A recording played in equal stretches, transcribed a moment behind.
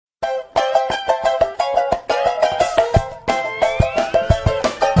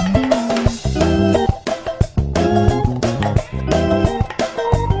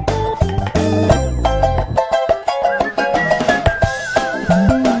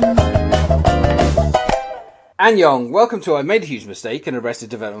Annyeong, welcome to I Made a Huge Mistake, an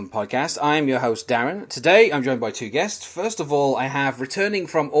Arrested Development podcast. I am your host, Darren. Today, I'm joined by two guests. First of all, I have returning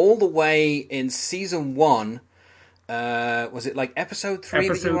from all the way in season 1. Was it like episode 3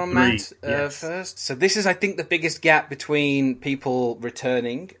 that you were on, Matt, yes. first? So this is, I think, the biggest gap between people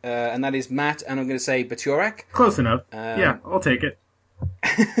returning, and that is Matt, and I'm going to say Baturak. Close enough. Yeah, I'll take it.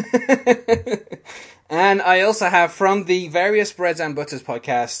 And I also have from the Various Breads and Butters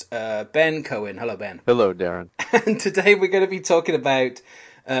podcast, Ben Cohen. Hello, Ben. Hello, Darren. And today we're going to be talking about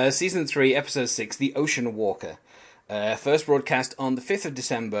Season 3, Episode 6, The Ocean Walker. First broadcast on the 5th of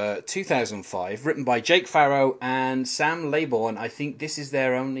December 2005, written by Jake Farrow and Sam Laybourne. I think this is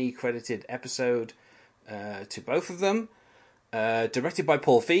their only credited episode to both of them. Directed by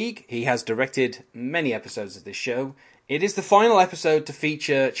Paul Feig. He has directed many episodes of this show. It is the final episode to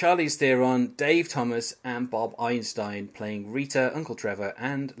feature Charlize Theron, Dave Thomas, and Bob Einstein playing Rita, Uncle Trevor,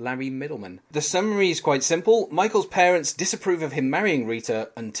 and Larry Middleman. The summary is quite simple. Michael's parents disapprove of him marrying Rita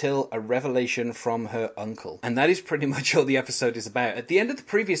until a revelation from her uncle. And that is pretty much all the episode is about. At the end of the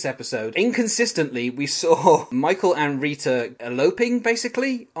previous episode, inconsistently, we saw Michael and Rita eloping,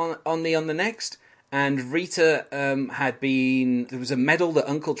 basically, on the next. And Rita there was a medal that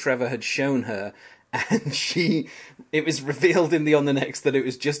Uncle Trevor had shown her, and it was revealed in the On the Next that it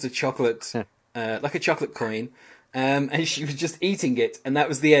was just a chocolate, like a chocolate coin, and she was just eating it, and that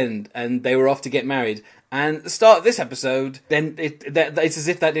was the end, and they were off to get married. And at the start of this episode, then it's as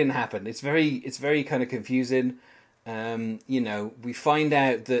if that didn't happen. It's very kind of confusing. We find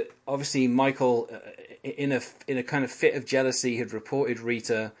out that obviously Michael, in a kind of fit of jealousy, had reported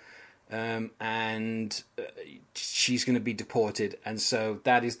Rita. And she's going to be deported, and so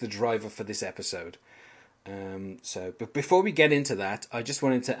that is the driver for this episode. But before we get into that, I just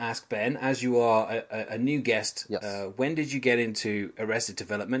wanted to ask Ben, as you are a new guest, yes. When did you get into Arrested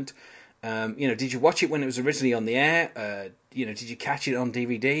Development? Did you watch it when it was originally on the air? Did you catch it on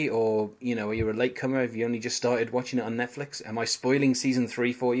DVD, or are you a latecomer? Have you only just started watching it on Netflix? Am I spoiling season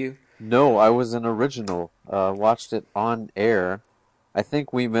 3 for you? No, I was an original. Watched it on air. I think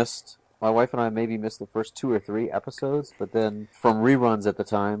my wife and I maybe missed the first 2 or 3 episodes, but then from reruns at the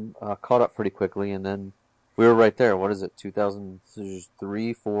time, caught up pretty quickly, and then we were right there. What is it,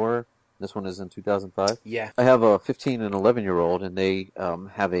 2003, 4? This one is in 2005? Yeah. I have a 15 and 11-year-old, and they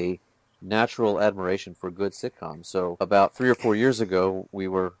have a natural admiration for good sitcoms. So about 3 or 4 years ago, we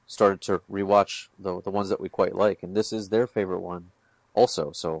started to rewatch the ones that we quite like, and this is their favorite one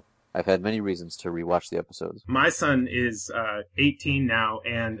also, so I've had many reasons to rewatch the episodes. My son is 18 now,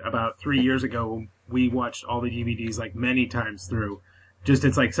 and about 3 years ago, we watched all the DVDs like many times through. Just,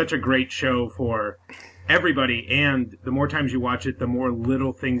 it's like such a great show for everybody, and the more times you watch it, the more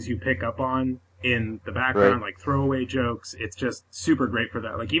little things you pick up on in the background, Right. like throwaway jokes. It's just super great for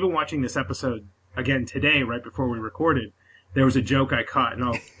that. Like, even watching this episode again today, right before we recorded, there was a joke I caught, and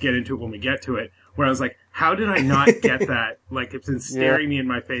I'll get into it when we get to it, where I was like, how did I not get that? Like, it's been staring me in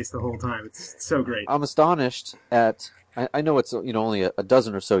my face the whole time. It's so great. I'm astonished at, I know it's only a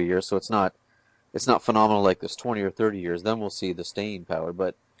dozen or so years, so it's not phenomenal like this 20 or 30 years. Then we'll see the staying power.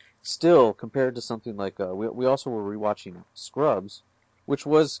 But still, compared to something like, we also were rewatching Scrubs, which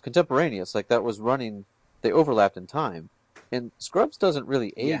was contemporaneous. Like, that was running, they overlapped in time. And Scrubs doesn't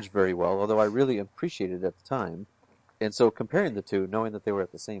really age very well, although I really appreciated it at the time. And so comparing the two, knowing that they were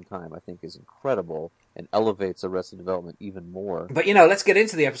at the same time, I think is incredible and elevates Arrested Development even more. But let's get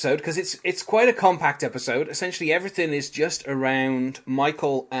into the episode, because it's quite a compact episode. Essentially, everything is just around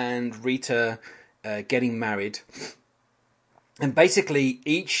Michael and Rita getting married, and basically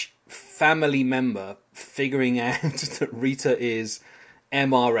each family member figuring out that Rita is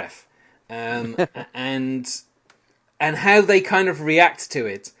MRF, and how they kind of react to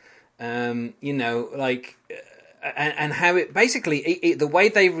it. And how it basically the way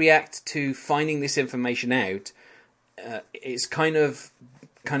they react to finding this information out is kind of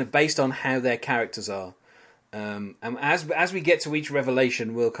based on how their characters are. And as we get to each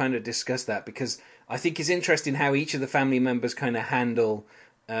revelation, we'll kind of discuss that, because I think it's interesting how each of the family members kind of handle,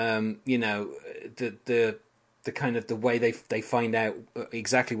 the kind of the way they find out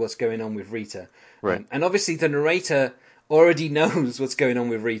exactly what's going on with Rita. Right. And obviously the narrator already knows what's going on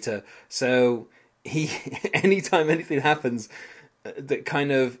with Rita, so anytime anything happens that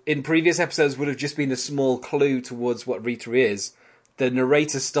kind of in previous episodes would have just been a small clue towards what Rita is, the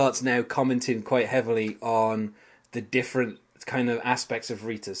narrator starts now commenting quite heavily on the different kind of aspects of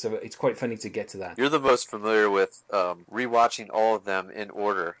Rita. So it's quite funny to get to that. You're the most familiar with rewatching all of them in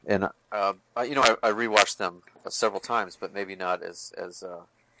order, and I rewatched them several times, but maybe not as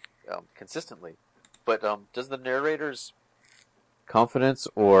consistently. But does the narrator's confidence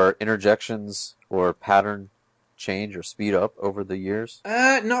or interjections or pattern change or speed up over the years?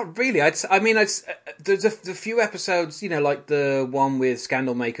 Not really. There's a few episodes, like the one with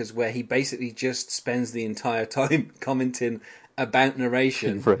Scandal Makers, where he basically just spends the entire time commenting about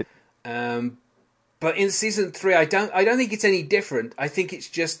narration. Right. But in season 3, I don't think it's any different. I think it's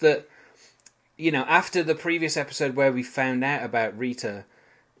just that, after the previous episode where we found out about Rita,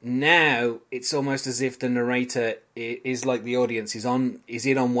 now it's almost as if the narrator is like the audience, is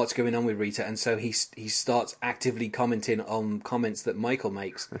in on what's going on with Rita, and so he starts actively commenting on comments that Michael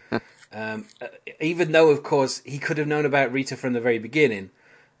makes. Even though, of course, he could have known about Rita from the very beginning,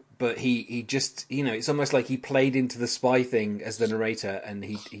 but he just, it's almost like he played into the spy thing as the narrator, and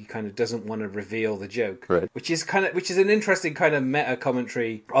he kind of doesn't want to reveal the joke, right. which is an interesting kind of meta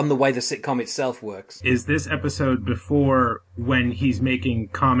commentary on the way the sitcom itself works. Is this episode before when he's making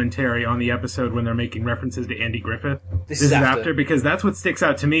commentary on the episode when they're making references to Andy Griffith? This is after, because that's what sticks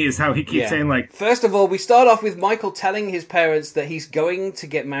out to me is how he keeps saying like. First of all, we start off with Michael telling his parents that he's going to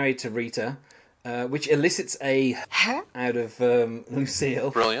get married to Rita. Which elicits a out of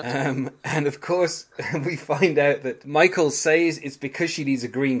Lucille. Brilliant. And of course, we find out that Michael says it's because she needs a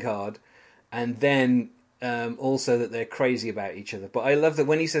green card, and then also that they're crazy about each other. But I love that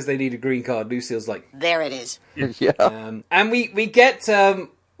when he says they need a green card, Lucille's like, "There it is." Yeah. And we get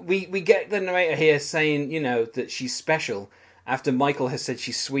we get the narrator here saying, that she's special. After Michael has said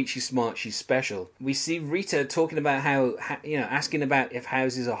she's sweet, she's smart, she's special. We see Rita talking about how asking about if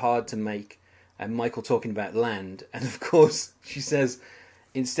houses are hard to make. And Michael talking about land. And of course, she says,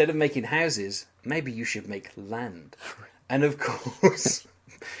 instead of making houses, maybe you should make land. And of course,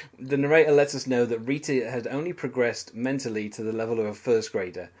 the narrator lets us know that Rita had only progressed mentally to the level of a first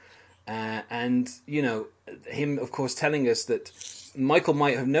grader. And, him, of course, telling us that Michael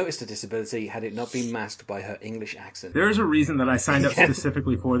might have noticed a disability had it not been masked by her English accent. There's a reason that I signed up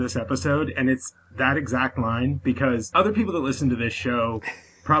specifically for this episode, and it's that exact line, because other people that listen to this show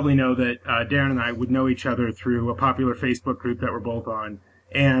probably know that Darren and I would know each other through a popular Facebook group that we're both on.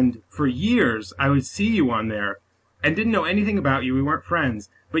 And for years, I would see you on there and didn't know anything about you. We weren't friends,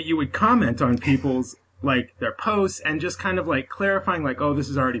 but you would comment on people's, their posts and just kind of, clarifying, oh, this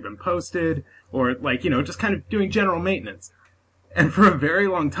has already been posted, or, just kind of doing general maintenance. And for a very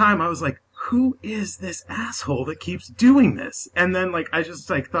long time, I was like, who is this asshole that keeps doing this? And then, I just,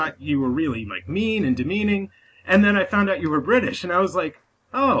 thought you were really, mean and demeaning. And then I found out you were British, and I was like,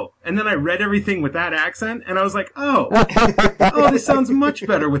 oh, and then I read everything with that accent, and I was like, oh, this sounds much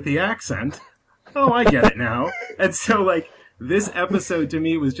better with the accent. Oh, I get it now. And so, this episode to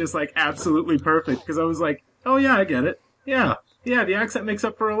me was just, absolutely perfect, because I was like, oh, yeah, I get it. Yeah, the accent makes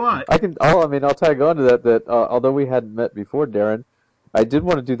up for a lot. I'll tag on to that, although we hadn't met before, Darren, I did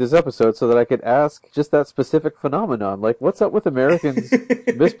want to do this episode so that I could ask just that specific phenomenon. What's up with Americans'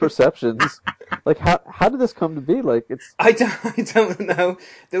 misperceptions? How did this come to be? I don't know.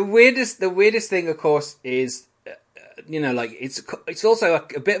 The weirdest thing, of course, is, it's also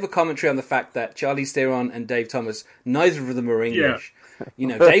a bit of a commentary on the fact that Charlize Theron and Dave Thomas, neither of them are English.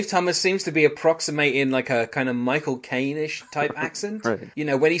 Yeah. Dave Thomas seems to be approximating a kind of Michael Caine-ish type accent. Right.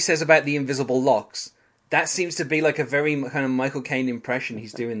 When he says about the invisible locks, that seems to be a very kind of Michael Caine impression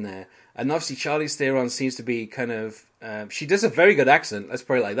he's doing there. And obviously Charlize Theron seems to be kind of... she does a very good accent, let's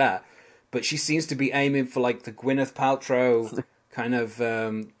put it like that. But she seems to be aiming for the Gwyneth Paltrow kind of,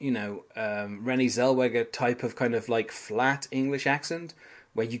 Renée Zellweger type of kind of flat English accent,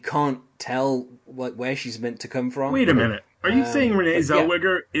 where you can't tell where she's meant to come from. Wait a minute. Are you saying Renée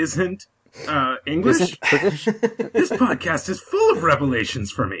Zellweger isn't English? Isn't British? This podcast is full of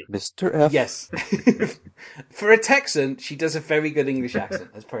revelations for me. Mr. F. Yes. For a Texan, she does a very good English accent.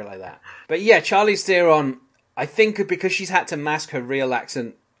 Let's put it like that. But yeah, Charlize Theron, I think because she's had to mask her real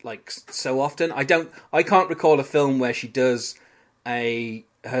accent so often, I can't recall a film where she does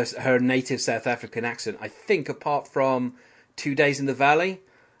her native South African accent. I think apart from 2 Days in the Valley,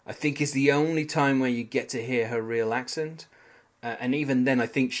 I think is the only time where you get to hear her real accent. And even then, I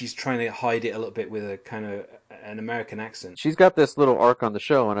think she's trying to hide it a little bit with a kind of an American accent. She's got this little arc on the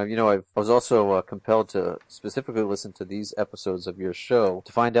show, and I was also compelled to specifically listen to these episodes of your show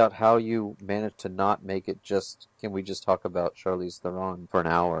to find out how you managed to not make it just, can we just talk about Charlize Theron for an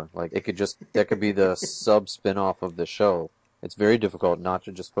hour? That could be the sub spin-off of the show. It's very difficult not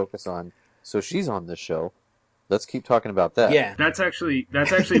to just focus on, so she's on this show. Let's keep talking about that. Yeah. That's actually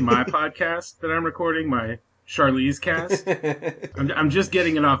my podcast that I'm recording, my Charlize cast. I'm just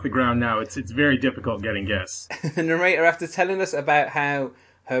getting it off the ground now. It's very difficult getting guests. The narrator, after telling us about how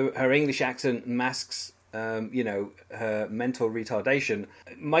her English accent masks her mental retardation.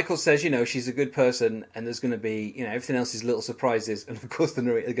 Michael says, she's a good person and there's going to be, everything else is little surprises. And of course the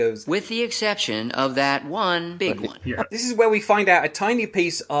narrator goes, with the exception of that one big one. Yeah. This is where we find out a tiny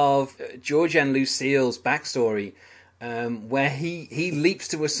piece of George and Lucille's backstory, where he leaps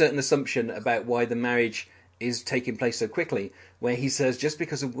to a certain assumption about why the marriage is taking place so quickly, where he says just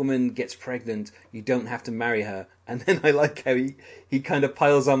because a woman gets pregnant, you don't have to marry her. And then I like how he kind of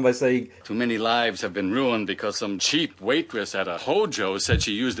piles on by saying, too many lives have been ruined because some cheap waitress at a Hojo said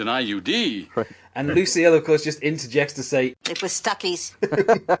she used an IUD. And Lucille, of course, just interjects to say, it was Stuckey's.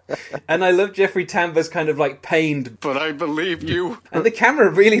 and I love Jeffrey Tambor's kind of like pained, But I believed you. and the camera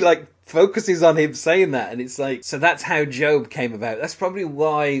really like focuses on him saying that, and it's like, so that's how Job came about. That's probably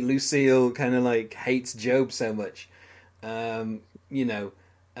why Lucille kind of like hates Job so much. And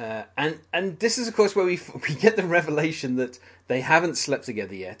this is of course where we get the revelation that they haven't slept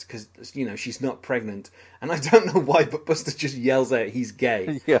together yet because she's not pregnant, and I don't know why, but Buster just yells out he's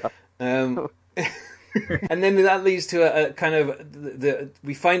gay. Yeah. And then that leads to a kind of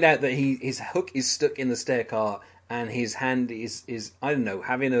we find out that his hook is stuck in the stair car and his hand is I don't know,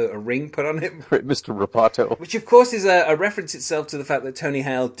 having a ring put on it. Mr. Roboto. Which, of course, is a reference itself to the fact that Tony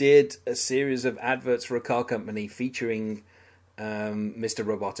Hale did a series of adverts for a car company featuring Mr.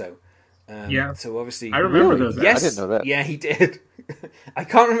 Roboto. Yeah. So, obviously... I remember Really? those. Yes. I didn't know that. Yeah, he did. I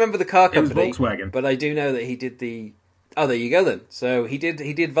can't remember the car It was company. Volkswagen. But I do know that he did the... Oh, there you go then. So, he did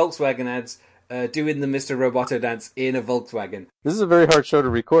Volkswagen ads doing the Mr. Roboto dance in a Volkswagen. This is a very hard show to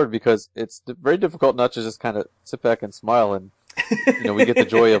record because it's very difficult not to just kind of sit back and smile, and we get the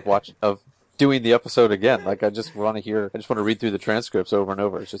joy of doing the episode again. Like I just want to read through the transcripts over and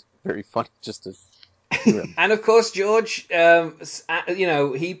over. It's just very funny just to hear him. And of course, George,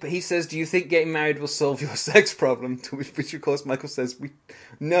 he says, "Do you think getting married will solve your sex problem?" To which of course, Michael says,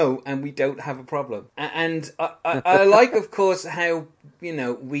 "No, and we don't have a problem." And I like, of course, how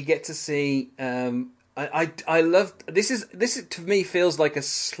we get to see. I love this. Is to me feels like a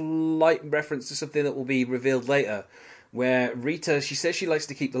slight reference to something that will be revealed later, where Rita, she says she likes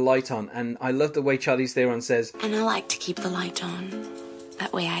to keep the light on, and I love the way Charlize Theron says, And I like to keep the light on.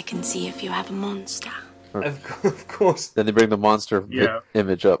 That way I can see if you have a monster. of course. Then they bring the monster Yeah.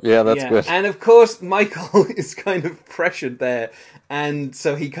 image up. Yeah, that's good. And of course, Michael is kind of pressured there, and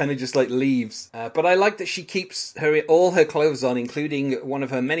so he kind of just like leaves. But I like that she keeps all her clothes on, including one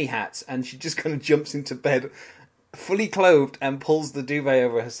of her many hats, and she just kind of jumps into bed, fully clothed, and pulls the duvet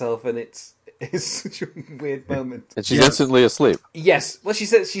over herself, and it's such a weird moment. And she's instantly asleep. Yes. Well, she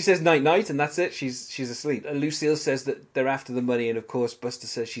says night night, and that's it. She's asleep. Lucille says that they're after the money, and of course Buster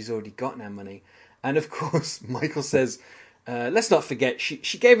says she's already gotten our money. And of course Michael says, let's not forget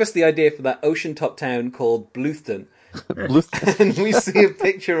she gave us the idea for that ocean top town called Bluthton. And we see a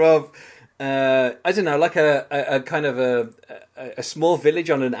picture of I don't know, like a kind of a small village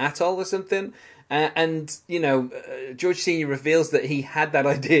on an atoll or something. And George Senior reveals that he had that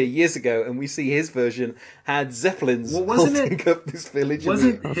idea years ago, and we see his version had zeppelins holding up this village.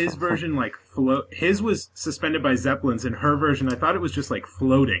 Wasn't his version like float? His was suspended by zeppelins, and her version, I thought it was just like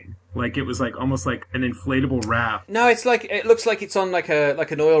floating, like it was like almost like an inflatable raft. No, it looks like it's on like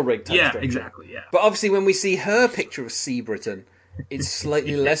an oil rig type Yeah, structure. exactly. Yeah, But obviously, when we see her picture of Sea Britain, it's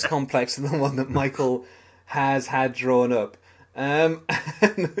slightly less complex than the one that Michael has had drawn up. And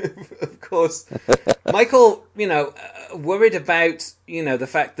of course, Michael, worried about, the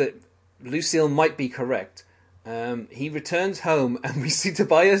fact that Lucille might be correct. He returns home and we see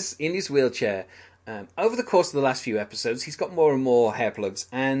Tobias in his wheelchair. Over the course of the last few episodes, he's got more and more hair plugs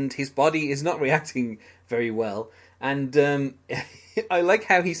and his body is not reacting very well. And I like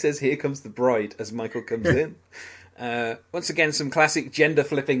how he says, "Here comes the bride," as Michael comes in. Once again, some classic gender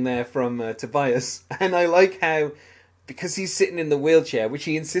flipping there from Tobias. And I like how, because he's sitting in the wheelchair, which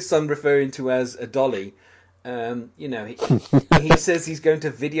he insists on referring to as a dolly, he says he's going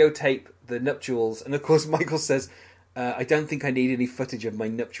to videotape the nuptials. And of course, Michael says, "I don't think I need any footage of my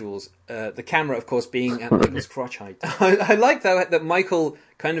nuptials." The camera, of course, being at Michael's crotch height. I like, though, that Michael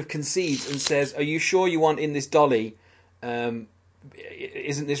kind of concedes and says, "Are you sure you want in this dolly?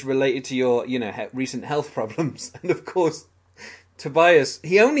 Isn't this related to your, recent health problems?" And of course, Tobias,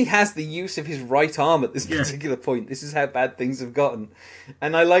 he only has the use of his right arm at this particular point. This is how bad things have gotten.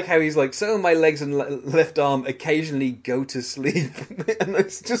 And I like how he's like, "So my legs and left arm occasionally go to sleep." And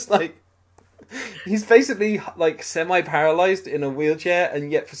it's just like, he's basically like semi-paralyzed in a wheelchair,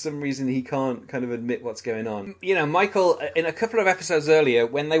 and yet for some reason he can't kind of admit what's going on. Michael, in a couple of episodes earlier,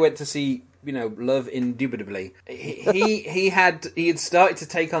 when they went to see, Love Indubitably, he had started to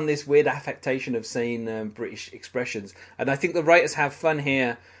take on this weird affectation of saying British expressions, and I think the writers have fun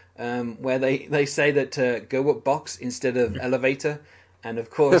here where they say that go up box instead of elevator. And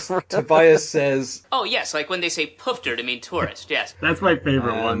of course, Tobias says... Oh, yes, like when they say poofter to mean tourist, yes. That's my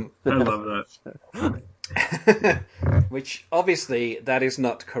favorite one. I love that. Which, obviously, that is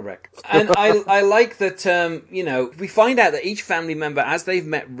not correct. And I like that, we find out that each family member, as they've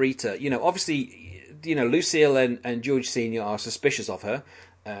met Rita, obviously, Lucille and George Sr. are suspicious of her,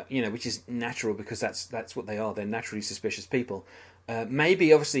 which is natural because that's what they are. They're naturally suspicious people.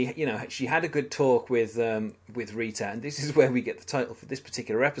 Maybe, obviously, she had a good talk with Rita, and this is where we get the title for this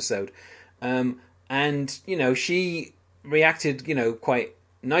particular episode. And, she reacted, quite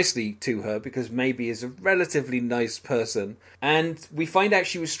nicely to her because maybe is a relatively nice person. And we find out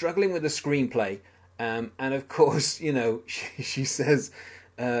she was struggling with the screenplay. And, of course, she says,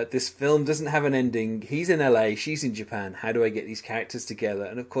 this film doesn't have an ending. He's in LA, she's in Japan. How do I get these characters together?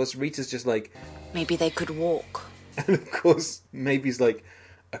 And, of course, Rita's just like... Maybe they could walk. And of course, maybe's like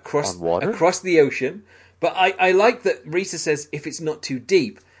across the ocean. But I like that Rita says if it's not too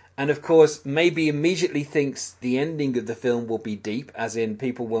deep. And of course, maybe immediately thinks the ending of the film will be deep, as in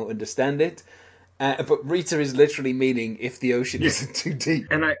people won't understand it. But Rita is literally meaning if the ocean isn't too deep.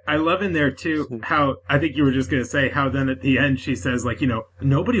 And I love in there, too, how, I think you were just going to say, how then at the end she says, like,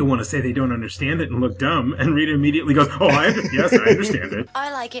 nobody will want to say they don't understand it and look dumb. And Rita immediately goes, oh, yes, I understand it.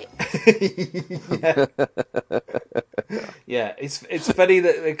 I like it. Yeah, it's funny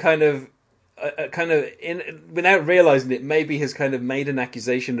that they kind of without realizing it, maybe has kind of made an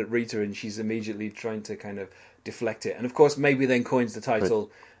accusation at Rita, and she's immediately trying to kind of deflect it. And of course, maybe then coins the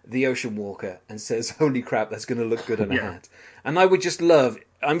title The Ocean Walker and says, "Holy crap, that's going to look good on a hat." And I would just love.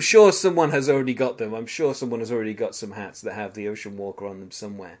 I'm sure someone has already got them. I'm sure someone has already got some hats that have The Ocean Walker on them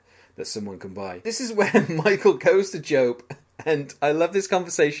somewhere that someone can buy. This is when Michael goes to Job, and I love this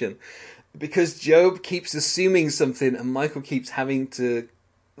conversation because Job keeps assuming something, and Michael keeps having to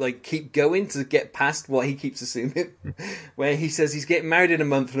keep going to get past what he keeps assuming. Where he says he's getting married in a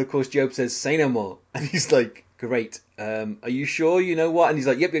month, and of course Job says, "Say no more." And he's like, "Great. Are you sure you know what?" And he's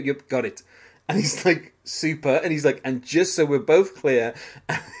like, Yep, got it. And he's like, "Super." And he's like, "And just so we're both clear."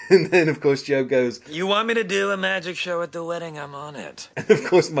 And then of course Job goes, "You want me to do a magic show at the wedding? I'm on it." And of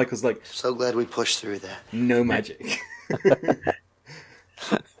course Michael's like, "So glad we pushed through that. No magic."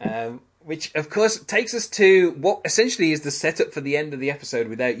 Which, of course, takes us to what essentially is the setup for the end of the episode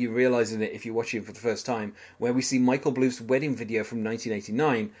without you realising it if you're watching it for the first time, where we see Michael Bluth's wedding video from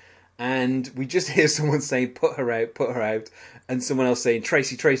 1989, and we just hear someone saying, put her out, and someone else saying,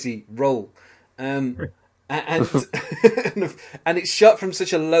 Tracy, roll. And it's shot from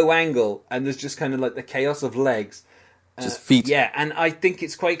such a low angle, and there's just kind of like the chaos of legs. Just feet. Yeah, and I think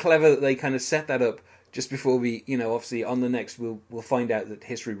it's quite clever that they kind of set that up just before we, obviously on the next, we'll find out that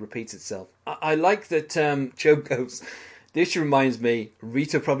history repeats itself. I like that Job goes, "This reminds me,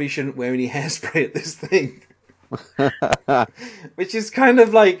 Rita probably shouldn't wear any hairspray at this thing." Which is kind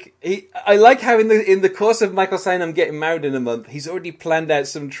of like, I like how in the course of Michael saying I'm getting married in a month, he's already planned out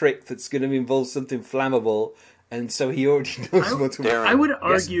some trick that's going to involve something flammable. And so he already knows what to wear. I would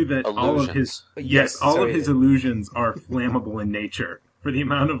argue that all of his illusions are flammable in nature. For the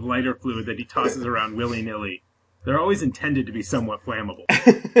amount of lighter fluid that he tosses around willy-nilly. They're always intended to be somewhat flammable.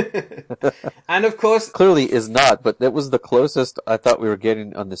 And of course... Clearly is not, but that was the closest I thought we were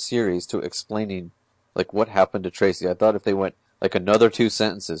getting on the series to explaining what happened to Tracy. I thought if they went another 2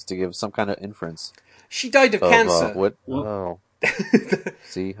 sentences to give some kind of inference. She died of cancer.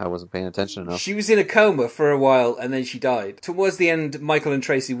 See, I wasn't paying attention enough. She was in a coma for a while, and then she died. Towards the end, Michael and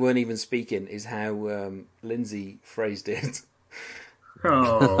Tracy weren't even speaking, is how Lindsay phrased it.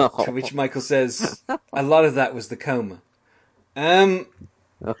 Oh. To which Michael says, a lot of that was the coma.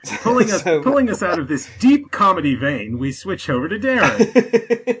 Pulling us out of this deep comedy vein, we switch over to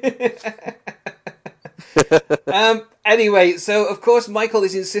Darren. Anyway, so of course Michael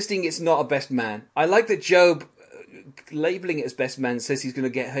is insisting it's not a best man. I like that Job, labelling it as best man, says he's going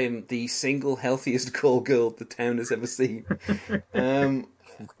to get him the single healthiest call girl the town has ever seen. And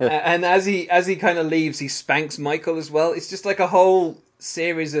as he kind of leaves, he spanks Michael as well. It's just like a whole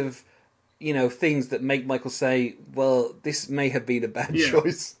series of, things that make Michael say, well, this may have been a bad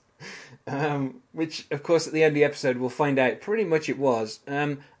choice. Which, of course, at the end of the episode, we'll find out pretty much it was.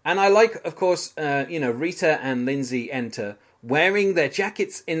 And I like, of course, Rita and Lindsay enter wearing their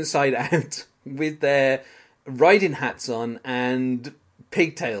jackets inside out with their riding hats on and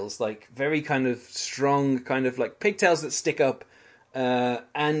pigtails, like very kind of strong, kind of like pigtails that stick up.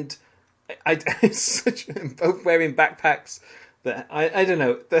 And it's both wearing backpacks that I don't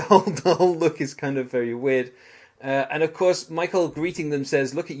know, the whole look is kind of very weird. And of course, Michael greeting them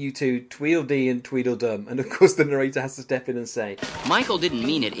says, "Look at you two, Tweedledee and Tweedledum." And of course, the narrator has to step in and say, Michael didn't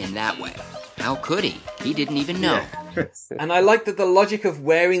mean it in that way. How could he? He didn't even know. And I like that the logic of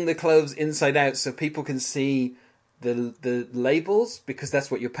wearing the clothes inside out so people can see the labels, because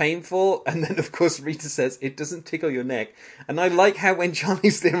that's what you're paying for. And then, of course, Rita says, "It doesn't tickle your neck." And I like how when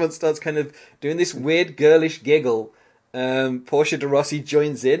Charlize Theron starts kind of doing this weird girlish giggle, Portia de Rossi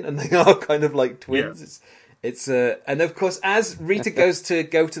joins in, and they are kind of like twins. Yeah. And of course, as Rita go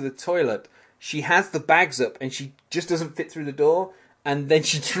to the toilet, she has the bags up and she just doesn't fit through the door. And then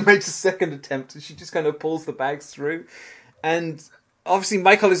she makes a second attempt and she just kind of pulls the bags through. And obviously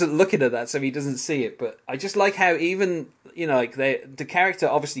Michael isn't looking at that, so he doesn't see it. But I just like how even, like the character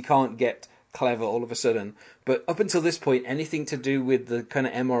obviously can't get clever all of a sudden. But up until this point, anything to do with the kind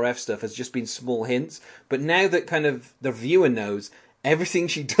of MRF stuff has just been small hints. But now that kind of the viewer knows, everything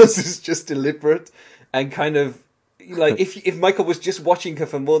she does is just deliberate. And kind of, like, if Michael was just watching her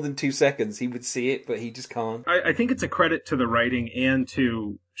for more than 2 seconds, he would see it, but he just can't. I think it's a credit to the writing and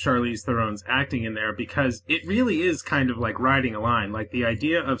to Charlize Theron's acting in there, because it really is kind of like riding a line. Like, the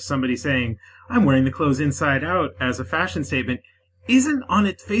idea of somebody saying, "I'm wearing the clothes inside out" as a fashion statement isn't on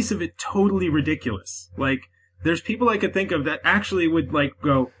its face of it totally ridiculous. Like, there's people I could think of that actually would, like,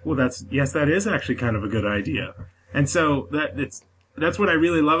 go, "Well, that is actually kind of a good idea." And so that's what I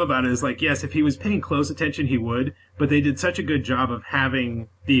really love about it, is like, yes, if he was paying close attention, he would, but they did such a good job of having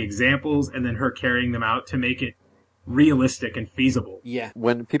the examples and then her carrying them out to make it realistic and feasible. Yeah.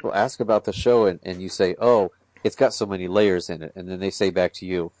 When people ask about the show and you say, "Oh, it's got so many layers in it," and then they say back to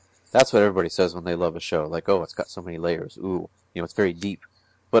you, that's what everybody says when they love a show. Like, "Oh, it's got so many layers. Ooh, it's very deep."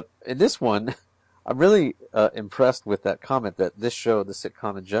 But in this one, I'm really impressed with that comment that this show, the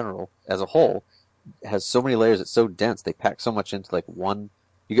sitcom in general, as a whole, has so many layers. It's so dense. They pack so much into like one.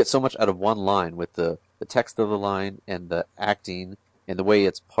 You get so much out of one line with the text of the line and the acting and the way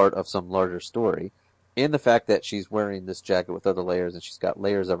it's part of some larger story. And the fact that she's wearing this jacket with other layers and she's got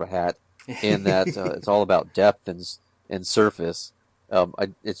layers of a hat, and that it's all about depth and surface.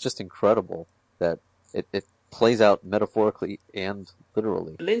 It's just incredible that it plays out metaphorically and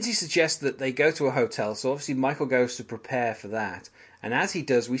literally. Lindsay suggests that they go to a hotel, so obviously Michael goes to prepare for that. And as he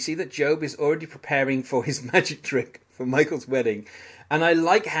does, we see that Gob is already preparing for his magic trick for Michael's wedding. And I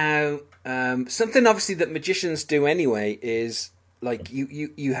like how something obviously that magicians do anyway is, like,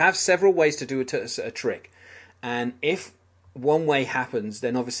 you have several ways to do a trick. And if one way happens,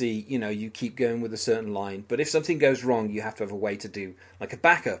 then obviously, you keep going with a certain line. But if something goes wrong, you have to have a way to do, like, a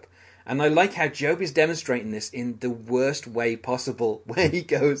backup. And I like how Gob is demonstrating this in the worst way possible, where he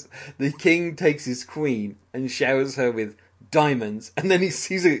goes, the king takes his queen and showers her with diamonds, and then he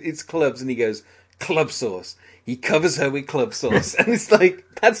sees it's clubs and he goes, "Club sauce." He covers her with club sauce. And it's like,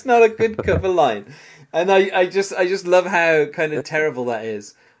 that's not a good cover line. And I just love how kind of terrible that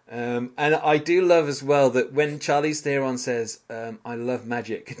is. And I do love as well that when Charlize Theron says, "I love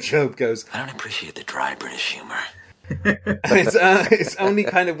magic," Gob goes, I don't appreciate the dry British humor. It's only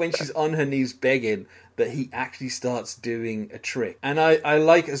kind of when she's on her knees begging that he actually starts doing a trick. And I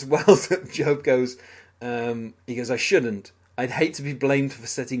like as well that Gob goes, he goes, "I shouldn't. I'd hate to be blamed for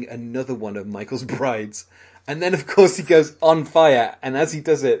setting another one of Michael's brides." And then, of course, he goes on fire. And as he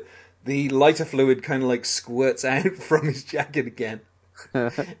does it, the lighter fluid kind of like squirts out from his jacket again.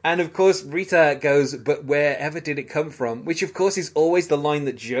 And, of course, Rita goes, "But wherever did it come from?" Which, of course, is always the line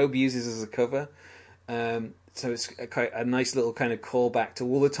that Gob uses as a cover. So it's a nice little kind of callback to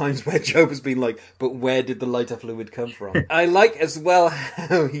all the times where Gob has been like, "But where did the lighter fluid come from?" I like as well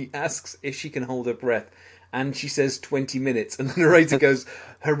how he asks if she can hold her breath. And she says 20 minutes. And the narrator goes,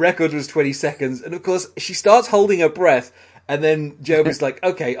 her record was 20 seconds. And of course, she starts holding her breath. And then Gob is like,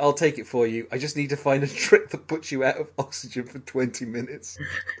 "Okay, I'll take it for you. I just need to find a trick that puts you out of oxygen for 20 minutes.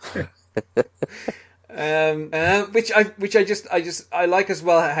 Which I like as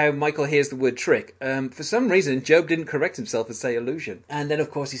well how Michael hears the word trick. For some reason, Gob didn't correct himself and say illusion. And then, of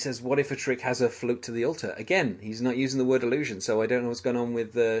course, he says, "What if a trick has a float to the altar?" Again, he's not using the word illusion, so I don't know what's going on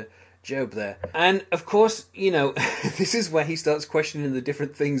with Gob there. And, of course, this is where he starts questioning the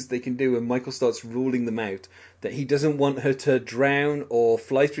different things they can do, and Michael starts ruling them out. That he doesn't want her to drown or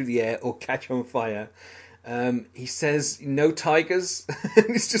fly through the air or catch on fire. He says no tigers.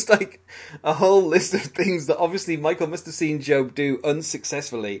 It's just like a whole list of things that obviously Michael must have seen Gob do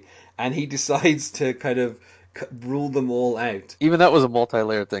unsuccessfully, and he decides to kind of rule them all out. Even that was a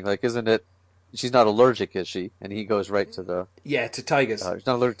multi-layered thing. Like, isn't it? She's not allergic, is she? And he goes right to the... Yeah, to tigers. She's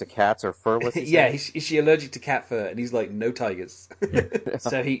not allergic to cats or fur, what's he Yeah, say? is she allergic to cat fur? And he's like, no tigers.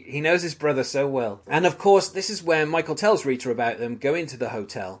 So he knows his brother so well. And of course, this is where Michael tells Rita about them going to the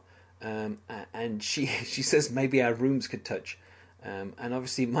hotel. and she says maybe our rooms could touch, and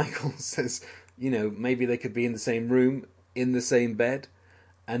obviously Michael says, maybe they could be in the same room, in the same bed,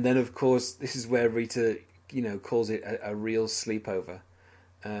 and then of course this is where Rita, calls it a real sleepover,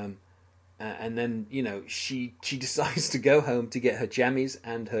 and then she decides to go home to get her jammies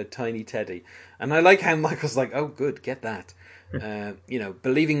and her tiny teddy, and I like how Michael's like, oh good, get that,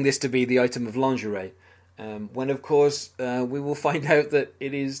 believing this to be the item of lingerie. When of course we will find out that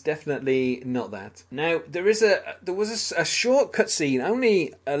it is definitely not that. Now there was a short cutscene,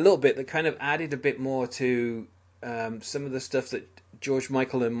 only a little bit, that kind of added a bit more to some of the stuff that George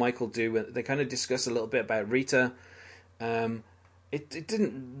Michael and Michael do. They kind of discuss a little bit about Rita. It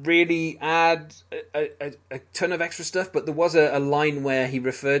didn't really add a ton of extra stuff, but there was a line where he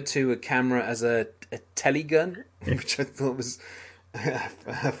referred to a camera as a telegun, which I thought was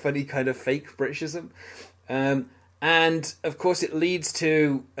a funny kind of fake Britishism. And of course it leads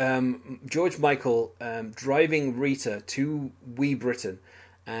to George Michael driving Rita to Wee Britain,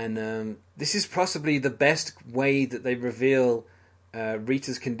 and this is possibly the best way that they reveal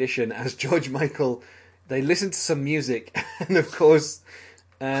Rita's condition as George Michael. They listen to some music, and of course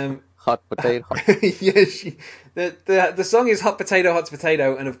Hot Potato. Yeah, the song is Hot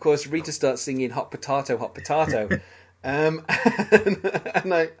Potato, and of course Rita starts singing Hot Potato. And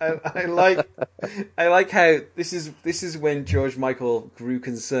I like how this is when George Michael grew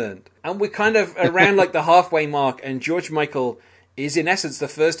concerned, and we're kind of around like the halfway mark, and George Michael is in essence the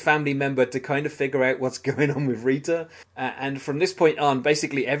first family member to kind of figure out what's going on with Rita, and from this point on,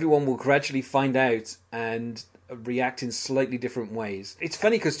 basically everyone will gradually find out and react in slightly different ways. It's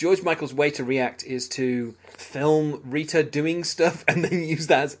funny because George Michael's way to react is to film Rita doing stuff and then use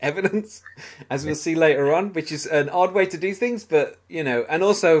that as evidence, as we'll see later on, which is an odd way to do things, but and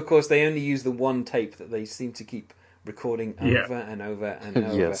also of course they only use the one tape that they seem to keep recording over and over and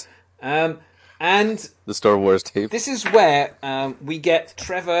over. Yes. And the Star Wars tape. This is where we get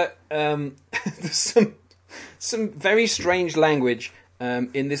Trevor. There's some very strange language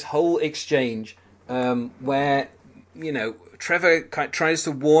in this whole exchange. Where, Trevor tries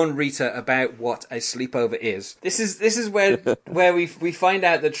to warn Rita about what a sleepover is. This is where we find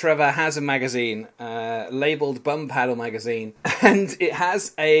out that Trevor has a magazine labeled Bum Paddle Magazine, and it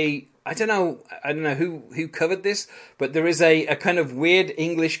has I don't know who covered this, but there is a kind of weird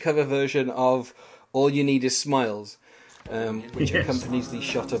English cover version of All You Need Is Smiles. Which accompanies the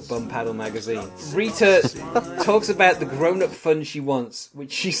shot of Bum Paddle Magazine. Rita talks about the grown-up fun she wants,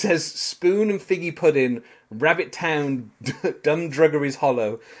 which she says spoon and figgy pudding, Rabbit Town, dumb druggery's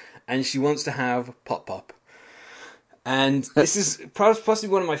hollow, and she wants to have Pop Pop. And this is possibly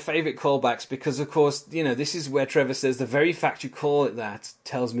one of my favourite callbacks because, of course, this is where Trevor says the very fact you call it that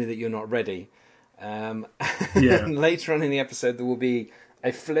tells me that you're not ready. And later on in the episode there will be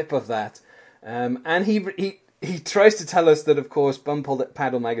a flip of that, and he tries to tell us that, of course, Bum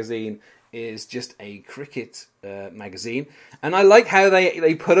Paddle Magazine is just a cricket magazine. And I like how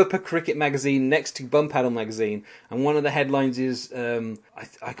they put up a cricket magazine next to Bum Paddle Magazine. And one of the headlines is,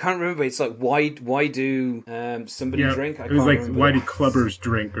 I can't remember, it's like, why do somebody drink? It was like, why do clubbers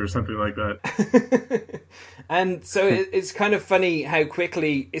drink or something like that. And so it's kind of funny how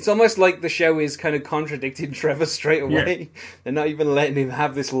quickly, it's almost like the show is kind of contradicting Trevor straight away. Yeah. They're not even letting him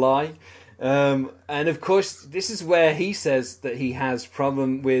have this lie. And of course, this is where he says that he has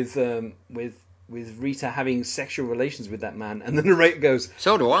problem with Rita having sexual relations with that man, and the narrator goes,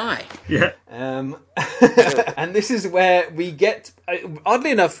 "So do I." Yeah. And this is where we get,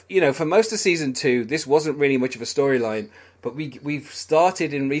 oddly enough, for most of season 2, this wasn't really much of a storyline, but we've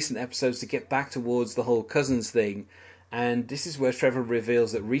started in recent episodes to get back towards the whole cousins thing, and this is where Trevor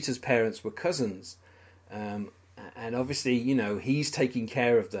reveals that Rita's parents were cousins, and obviously, he's taking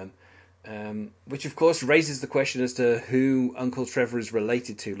care of them. Which of course raises the question as to who Uncle Trevor is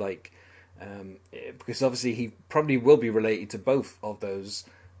related to, because obviously he probably will be related to both of those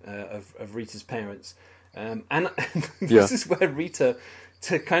of Rita's parents, and this is where Rita,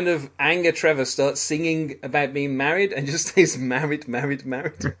 to kind of anger Trevor, starts singing about being married and just says married.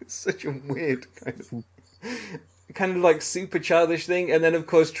 It's such a weird kind of like super childish thing, and then of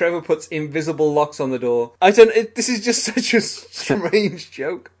course Trevor puts invisible locks on the door. This is just such a strange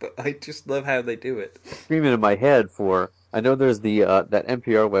joke, but I just love how they do it. Screaming in my head I know there's the that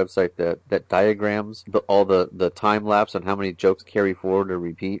NPR website that diagrams all the time lapse on how many jokes carry forward or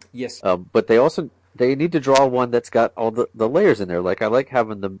repeat. Yes. But they need to draw one that's got all the layers in there. Like I like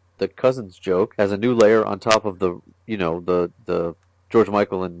having the cousins joke as a new layer on top of the George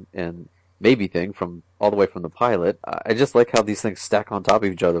Michael and maybe thing from all the way from the pilot. I just like how these things stack on top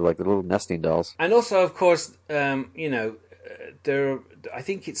of each other like the little nesting dolls. And also, of course, I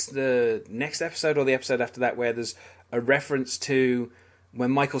think it's the next episode or the episode after that where there's a reference to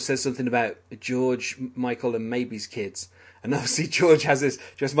when Michael says something about George, Michael, and Maybe's kids. And obviously George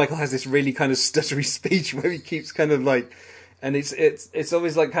Michael has this really kind of stuttery speech where he keeps kind of like, and it's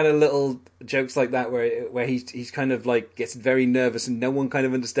always like kind of little jokes like that where he's kind of like gets very nervous and no one kind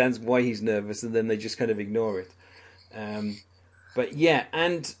of understands why he's nervous, and then they just kind of ignore it. But yeah,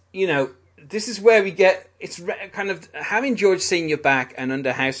 and you know, this is where we get kind of having George Senior back and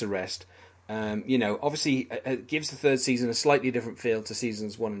under house arrest. You know, obviously it gives the third season a slightly different feel to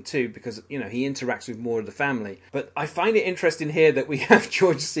seasons 1 and 2 because, you know, he interacts with more of the family. But I find it interesting here that we have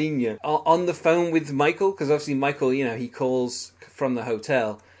George Sr. on the phone with Michael, because obviously Michael, you know, he calls from the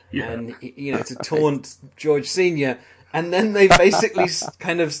hotel and, you know, to taunt George Sr., and then they basically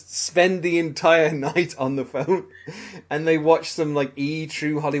kind of spend the entire night on the phone and they watch some like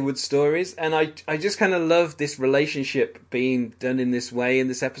True Hollywood Stories. And I just kind of love this relationship being done in this way in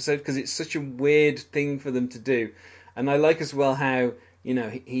this episode because it's such a weird thing for them to do. And I like as well how, you know,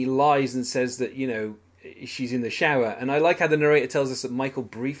 he lies and says that, you know, she's in the shower. And I like how the narrator tells us that Michael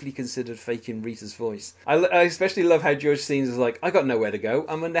briefly considered faking Rita's voice. I especially love how George Scenes is like, I got nowhere to go.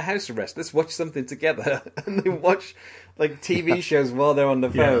 I'm under house arrest. Let's watch something together. And they watch like TV shows while they're on the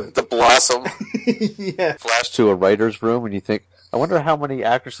phone. The Blossom. Yeah. Flash to a writer's room and you think, I wonder how many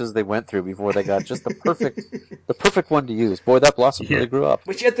actresses they went through before they got just the perfect one to use. Boy, that Blossom really grew up.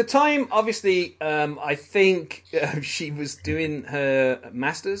 Which at the time, obviously, I think she was doing her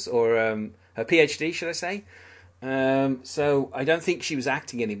master's or her PhD, should I say. So I don't think she was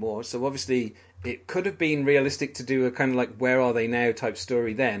acting anymore. So obviously it could have been realistic to do a kind of like Where Are They Now type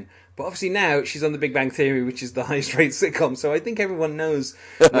story then. But obviously now she's on The Big Bang Theory, which is the highest rated sitcom. So I think everyone knows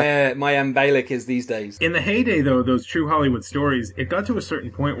where Mayim Bialik is these days. In the heyday, though, those True Hollywood Stories, it got to a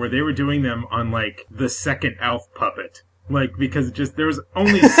certain point where they were doing them on, like, the second Alf puppet. Like, because just there's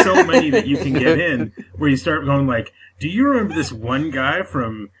only so many that you can get in where you start going like, do you remember this one guy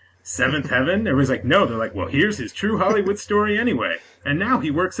from Seventh Heaven? Everybody's like, no. They're like, well, here's his True Hollywood Story anyway. And now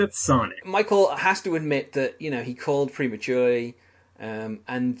he works at Sonic. Michael has to admit that, you know, he called prematurely.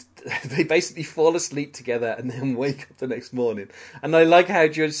 And they basically fall asleep together and then wake up the next morning. And I like how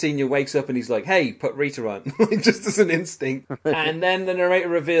George Sr. wakes up and he's like, hey, put Rita on. Just as an instinct. And then the narrator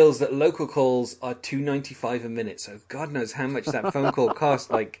reveals that local calls are $2.95 a minute. So God knows how much that phone call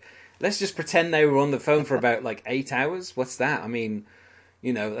cost. Like, let's just pretend they were on the phone for about like 8 hours. What's that? I mean,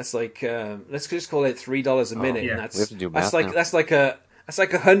 you know, that's like, let's just call it $3 a minute. Yeah. And that's, we have to do math now. That's like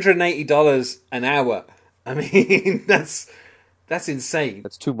 $180 an hour. I mean, That's insane.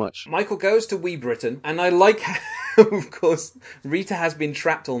 That's too much. Michael goes to Wee Britain, and I like how, of course, Rita has been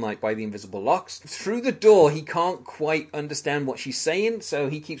trapped all night by the invisible locks. Through the door, he can't quite understand what she's saying, so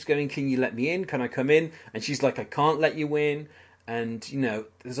he keeps going, can you let me in? Can I come in? And she's like, I can't let you in. And, you know,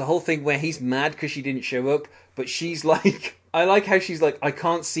 there's a whole thing where he's mad because she didn't show up, but she's like, I like how she's like, I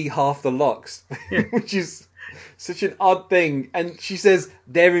can't see half the locks, which is such an odd thing. And she says,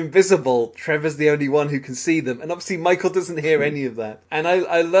 they're invisible. Trevor's the only one who can see them. And obviously Michael doesn't hear any of that. And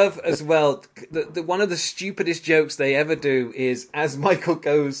I love as well, the one of the stupidest jokes they ever do is as Michael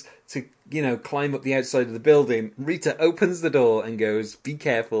goes to, you know, climb up the outside of the building, Rita opens the door and goes, be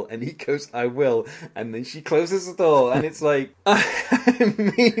careful. And he goes, I will. And then she closes the door. And it's like, I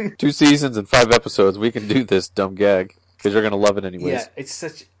mean... 2 seasons and 5 episodes. We can do this dumb gag. Because you're going to love it anyways. Yeah, it's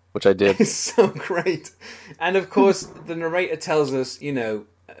such... Which I did. It's so great. And of course, the narrator tells us, you know,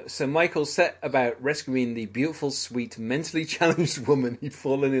 so Michael set about rescuing the beautiful, sweet, mentally challenged woman he'd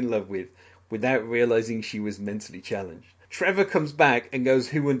fallen in love with without realizing she was mentally challenged. Trevor comes back and goes,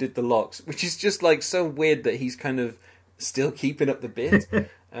 who undid the locks? Which is just like so weird that he's kind of still keeping up the bit.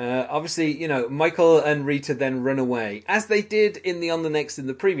 Obviously, you know, Michael and Rita then run away, as they did in the On the Next in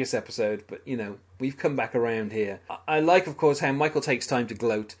the previous episode, but, you know, we've come back around here. I like, of course, how Michael takes time to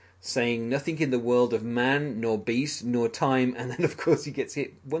gloat, saying nothing in the world of man, nor beast, nor time, and then, of course, he gets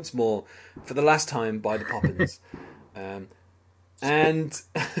hit once more, for the last time, by the Poppins. And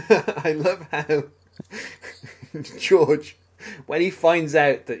I love how George... when he finds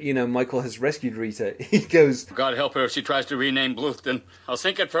out that, you know, Michael has rescued Rita, he goes... God help her if she tries to rename Bluthton. I'll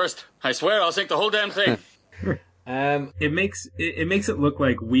sink it first. I swear I'll sink the whole damn thing. It makes it look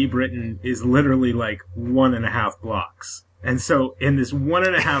like Wee Britain is literally like 1.5 blocks. And so in this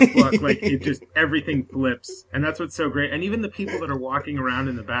 1.5 block, like it just, everything flips. And that's what's so great. And even the people that are walking around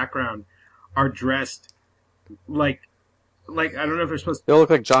in the background are dressed like I don't know if they're supposed to... They all look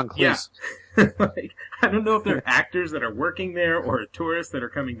like John Cleese. Yeah. Like, I don't know if they're actors that are working there or tourists that are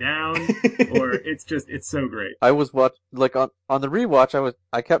coming down, or it's so great. I was like on the rewatch.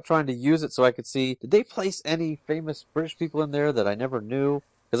 I kept trying to use it so I could see, did they place any famous British people in there that I never knew?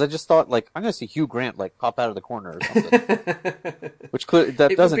 Because I just thought, like, I'm going to see Hugh Grant, like, pop out of the corner or something. Which clearly,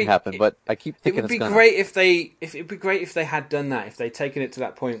 that doesn't happen, but I keep thinking it's going to. It'd be great if they had done that, if they'd taken it to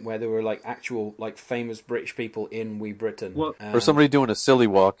that point where there were, like, actual, like, famous British people in Wee Britain. Well, or somebody doing a silly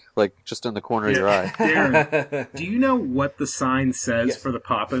walk, like, just in the corner of your eye. Darren, do you know what the sign says for the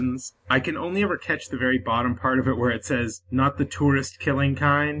Poppins? I can only ever catch the very bottom part of it where it says, not the tourist killing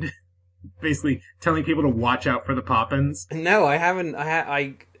kind. Basically telling people to watch out for the Poppins. No, I haven't.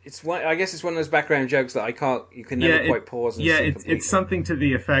 It's one. I guess it's one of those background jokes that I can't. You can never quite pause. And see it's something to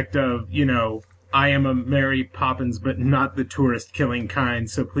the effect of, I am a Mary Poppins, but not the tourist killing kind.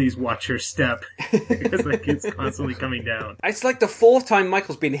 So please watch your step, because the kid's constantly coming down. It's like the fourth time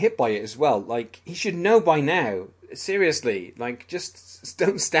Michael's been hit by it as well. Like, he should know by now. Seriously, like, just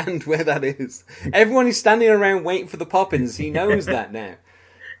don't stand where that is. Everyone is standing around waiting for the Poppins. He knows that now.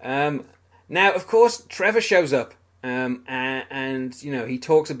 Now, of course, Trevor shows up, and he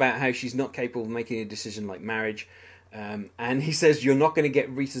talks about how she's not capable of making a decision like marriage, and he says you're not going to get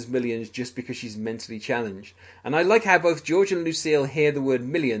Rita's millions just because she's mentally challenged. And I like how both George and Lucille hear the word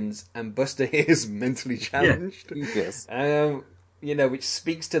millions, and Buster hears mentally challenged. Yes. Which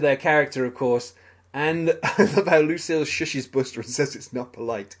speaks to their character, of course. And I love how Lucille shushes Buster and says it's not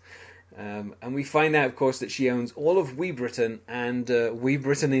polite. And we find out, of course, that she owns all of Wee Britain and Wee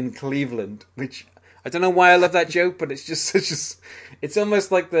Britain in Cleveland, which I don't know why I love that joke, but it's just such it's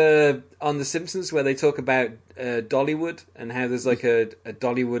almost like on The Simpsons where they talk about Dollywood and how there's like a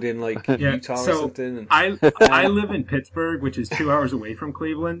Dollywood in like Utah or something. And, I live in Pittsburgh, which is 2 hours away from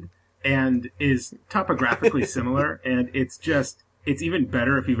Cleveland, and is topographically similar, and it's even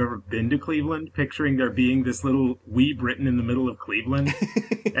better if you've ever been to Cleveland, picturing there being this little Wee Britain in the middle of Cleveland.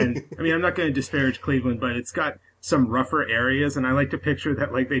 And, I mean, I'm not going to disparage Cleveland, but it's got some rougher areas, and I like to picture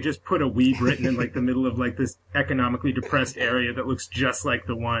that, like, they just put a Wee Britain in, like, the middle of, like, this economically depressed area that looks just like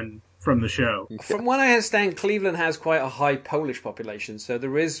the one from the show. From what I understand, Cleveland has quite a high Polish population, so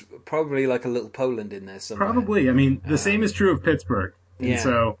there is probably, like, a little Poland in there somewhere. Probably. I mean, the same is true of Pittsburgh. Yeah.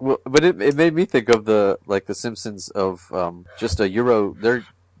 So, well, but it made me think of the Simpsons of just a Euro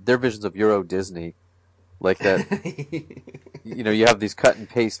their visions of Euro Disney, like that. You have these cut and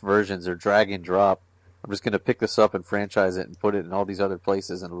paste versions or drag and drop. I'm just going to pick this up and franchise it and put it in all these other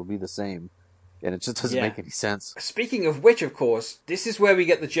places, and it'll be the same. And it just doesn't make any sense. Speaking of which, of course, this is where we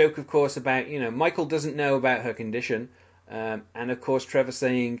get the joke, of course, about Michael doesn't know about her condition, and of course Trevor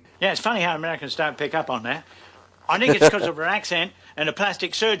saying, "Yeah, it's funny how Americans don't pick up on that. I think it's because of her accent and the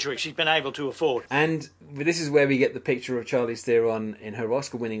plastic surgery she's been able to afford." And this is where we get the picture of Charlize Theron in her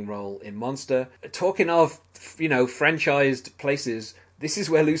Oscar-winning role in Monster. Talking of, franchised places, this is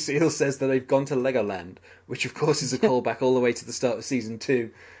where Lucille says that they've gone to Legoland, which of course is a callback all the way to the start of season 2.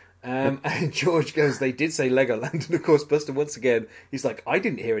 And George goes, they did say Legoland. And of course, Buster, once again, he's like, I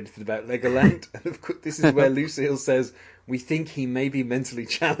didn't hear anything about Legoland. And of course, this is where Lucille says, we think he may be mentally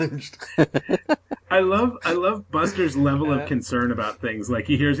challenged. I love Buster's level of concern about things. Like,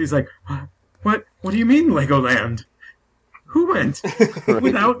 he's like, what do you mean Legoland? Who went?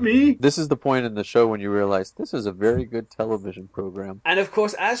 Without me? This is the point in the show when you realize this is a very good television program. And of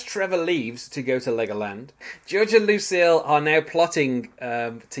course, as Trevor leaves to go to Legoland, George and Lucille are now plotting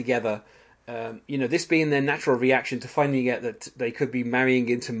together. This being their natural reaction to finding out that they could be marrying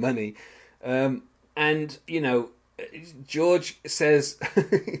into money. George says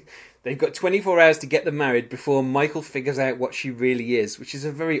they've got 24 hours to get them married before Michael figures out what she really is, which is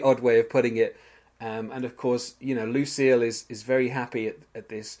a very odd way of putting it. And of course, Lucille is very happy at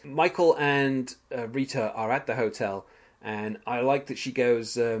this. Michael and Rita are at the hotel, and I like that she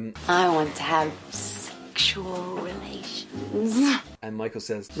goes, I want to have sexual relations. And Michael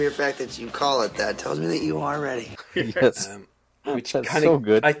says, mere fact that you call it that tells me that you are ready. Yes. Which That's kind so of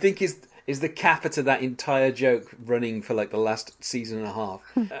good. I think is the capper to that entire joke running for like the last season and a half.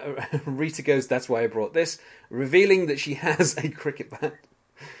 Rita goes, that's why I brought this, revealing that she has a cricket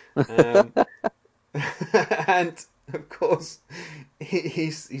bat. And of course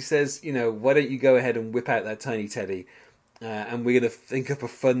he says, why don't you go ahead and whip out that tiny teddy, and we're going to think up a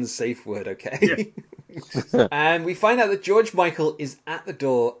fun safe word, okay? Yeah. And we find out that George Michael is at the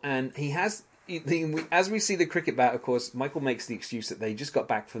door, and he has, as we see the cricket bat, of course, Michael makes the excuse that they just got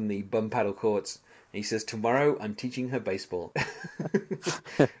back from the bum paddle courts. And he says, tomorrow I'm teaching her baseball.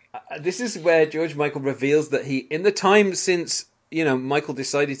 This is where George Michael reveals that in the time since Michael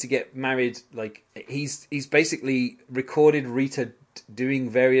decided to get married, like he's basically recorded Rita doing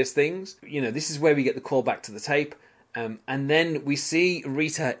various things. You know, this is where we get the call back to the tape. And then we see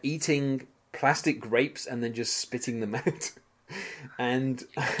Rita eating plastic grapes and then just spitting them out. And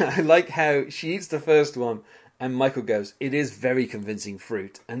I like how she eats the first one and Michael goes, "It is very convincing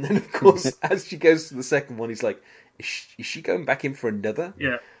fruit." And then, of course, as she goes to the second one, he's like, is she going back in for another?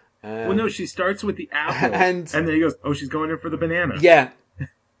 Yeah. Well, no, she starts with the apple. And then he goes, "Oh, she's going in for the banana." Yeah.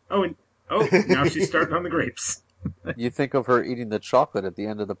 Now she's starting on the grapes. You think of her eating the chocolate at the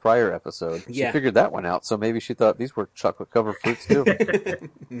end of the prior episode. She figured that one out, so maybe she thought these were chocolate-covered fruits too.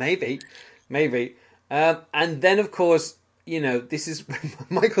 Maybe. And then, of course, you know, this is...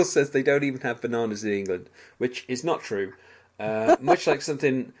 Michael says they don't even have bananas in England, which is not true. Much like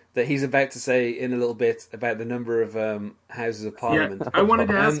something that he's about to say in a little bit about the number of Houses of Parliament. Yeah, I wanted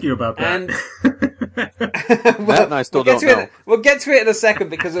to ask you about that. Matt and I still don't know. We'll get to it in a second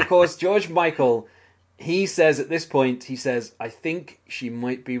because, of course, George Michael... He says at this point, "I think she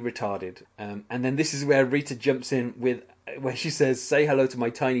might be retarded." And then this is where Rita jumps in where she says, "Say hello to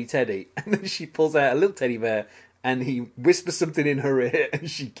my tiny teddy." And then she pulls out a little teddy bear and he whispers something in her ear and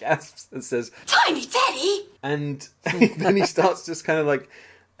she gasps and says, "Tiny teddy!" And then he starts just kind of like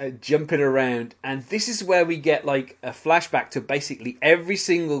jumping around. And this is where we get like a flashback to basically every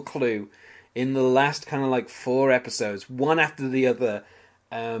single clue in the last kind of like 4 episodes, one after the other.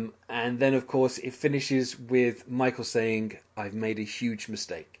 And then, of course, it finishes with Michael saying, "I've made a huge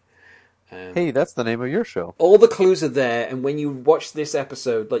mistake." Hey, that's the name of your show. All the clues are there, and when you watch this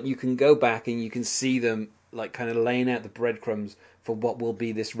episode, like you can go back and you can see them, like kind of laying out the breadcrumbs for what will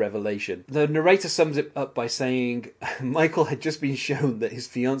be this revelation. The narrator sums it up by saying, Michael had just been shown that his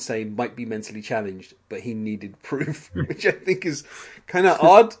fiancée might be mentally challenged, but he needed proof, which I think is kind of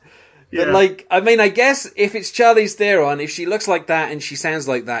odd. But, like, I mean, I guess if it's Charlize Theron, if she looks like that and she sounds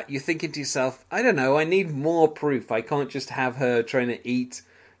like that, you're thinking to yourself, I don't know, I need more proof. I can't just have her trying to eat,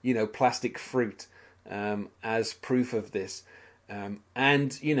 you know, plastic fruit as proof of this.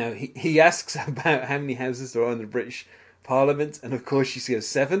 And, you know, he asks about how many houses there are in the British Parliament, and of course she goes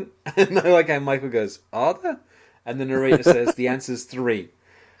 7. And I like how Michael goes, "Are there?" And the narrator says the answer's 3.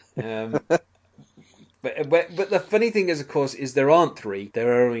 But the funny thing is, of course, is there aren't 3.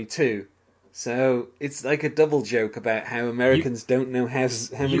 There are only 2. So it's like a double joke about how Americans don't know how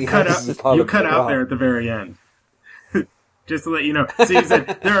many houses of Parliament you cut there out are. there at the very end. Just to let you know. So you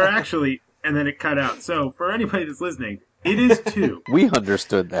said, there are actually, and then it cut out. So for anybody that's listening, it is 2. We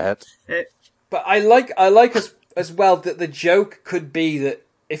understood that. But I like as well that the joke could be that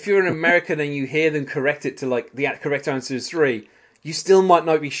if you're an American and you hear them correct it to like the correct answer is 3, you still might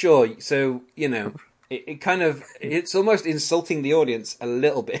not be sure. So, you know... It's almost insulting the audience a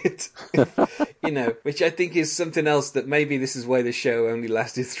little bit, you know, which I think is something else that maybe this is why the show only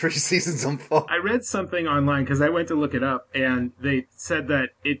lasted 3 seasons on Fox. I read something online because I went to look it up, and they said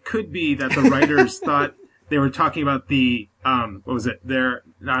that it could be that the writers thought they were talking about the, what was it? They're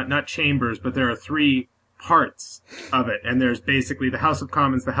not chambers, but there are 3 parts of it, and there's basically the House of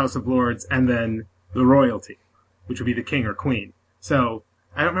Commons, the House of Lords, and then the royalty, which would be the king or queen. So...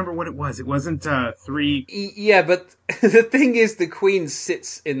 I don't remember what it was. It wasn't 3... Yeah, but the thing is the Queen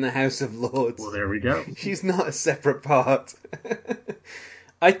sits in the House of Lords. Well, there we go. She's not a separate part.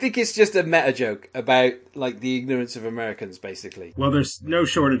 I think it's just a meta joke about, like, the ignorance of Americans, basically. Well, there's no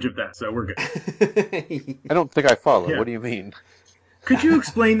shortage of that, so we're good. I don't think I follow. Yeah. What do you mean? Could you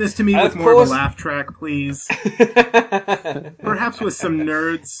explain this to me with more of a laugh track, please? Perhaps with some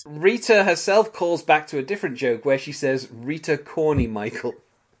nerds. Rita herself calls back to a different joke where she says, "Rita corny Michael."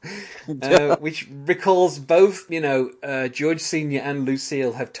 Which recalls both, you know, George Sr. and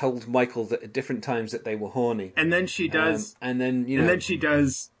Lucille have told Michael that at different times that they were horny. And then she does... and then she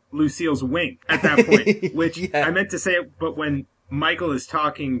does Lucille's wink at that point, which I meant to say it, but when Michael is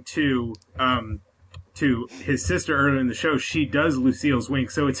talking to his sister earlier in the show, she does Lucille's wink.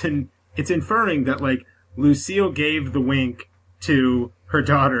 So it's inferring that, like, Lucille gave the wink to her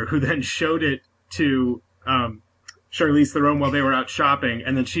daughter, who then showed it to Charlize Theron while they were out shopping,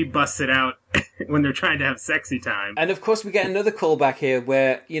 and then she busts it out when they're trying to have sexy time. And of course we get another callback here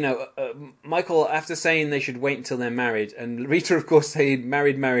where, you know, Michael, after saying they should wait until they're married, and Rita, of course, saying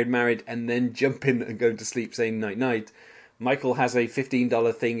married, and then jumping and going to sleep saying night-night, Michael has a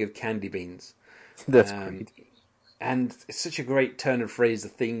 $15 thing of candy beans. That's great. And it's such a great turn of phrase, a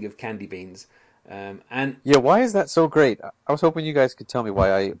thing of candy beans. And yeah, why is that so great? I was hoping you guys could tell me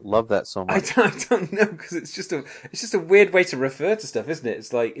why I love that so much. I don't know, because it's just a weird way to refer to stuff, isn't it?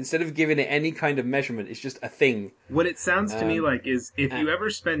 It's like, instead of giving it any kind of measurement, it's just a thing. What it sounds to me like is, if you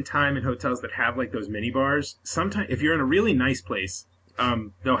ever spend time in hotels that have like those mini bars, sometimes if you're in a really nice place,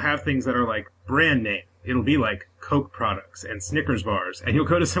 they'll have things that are like brand name. It'll be like Coke products and Snickers bars, and you'll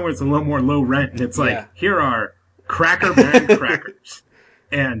go to somewhere that's a little more low rent, and it's like, here are Cracker brand crackers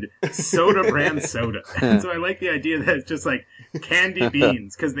and soda brand soda. And so I like the idea that it's just like candy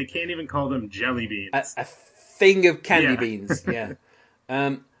beans, because they can't even call them jelly beans. A thing of candy beans, yeah.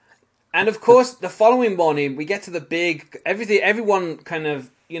 And of course, the following morning, we get to the big, everyone kind of,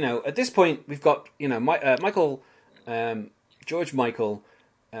 at this point, we've got, Michael, George Michael,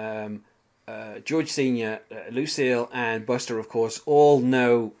 George Sr., Lucille, and Buster, of course, all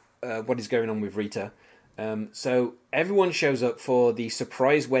know what is going on with Rita. So everyone shows up for the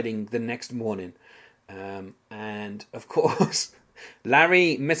surprise wedding the next morning. And, of course,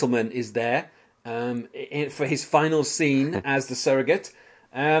 Larry Mittelman is there for his final scene as the surrogate.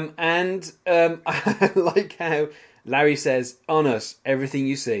 I like how Larry says, "On us, everything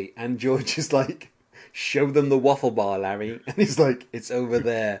you see." And George is like, "Show them the waffle bar, Larry." And he's like, "It's over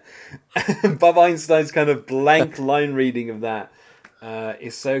there." Bob Einstein's kind of blank line reading of that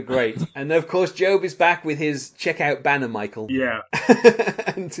is so great. And of course, Job is back with his checkout banner, Michael. Yeah.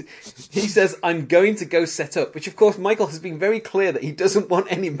 And he says, "I'm going to go set up," which of course, Michael has been very clear that he doesn't want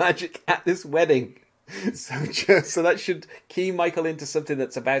any magic at this wedding. So that should key Michael into something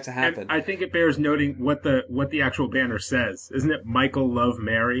that's about to happen. And I think it bears noting what the actual banner says. Isn't it Michael Love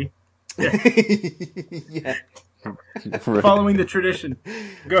Mary? Yeah. Following the tradition.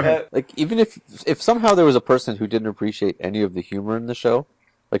 Go ahead. Even if somehow there was a person who didn't appreciate any of the humor in the show,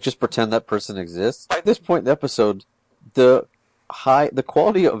 just pretend that person exists. At this point in the episode, the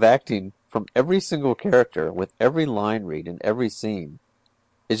quality of acting from every single character with every line read in every scene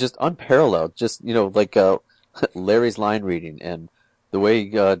is just unparalleled. Just, Larry's line reading and the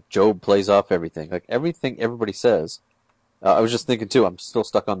way Job plays off everything. Everything everybody says. I was just thinking, too, I'm still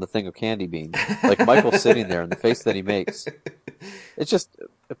stuck on the thing of candy beans. Michael sitting there and the face that he makes. It's just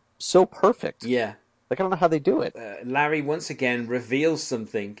so perfect. Yeah. I don't know how they do it. Larry, once again, reveals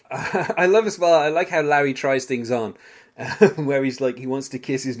something. I love as well, I like how Larry tries things on. Where he's like, he wants to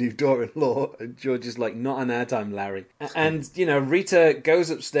kiss his new daughter-in-law, and George is like, "Not on our time, Larry." And Rita goes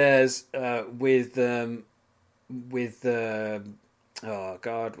upstairs with oh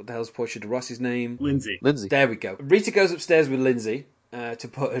God, what the hell's Portia de Rossi's name? Lindsay. There we go. Rita goes upstairs with Lindsay to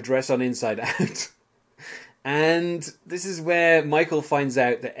put her dress on inside out. And this is where Michael finds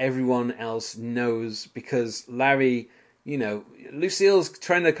out that everyone else knows, because Larry, Lucille's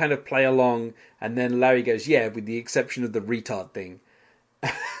trying to kind of play along, and then Larry goes, "Yeah, with the exception of the retard thing."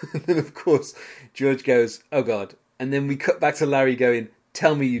 And then, of course, George goes, "Oh, God." And then we cut back to Larry going,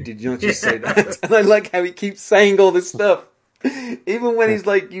 "Tell me you did not just say that." And I like how he keeps saying all this stuff. Even when he's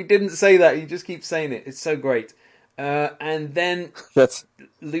like, "You didn't say that," he just keeps saying it. It's so great. And then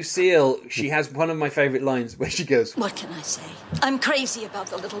Lucille, she has one of my favourite lines where she goes, "What can I say? I'm crazy about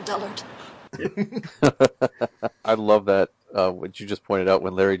the little dullard." I love that, what you just pointed out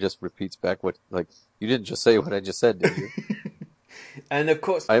when Larry just repeats back what, "You didn't just say what I just said, did you?" And of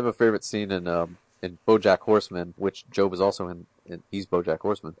course, I have a favorite scene in BoJack Horseman, which Job is also in. He's BoJack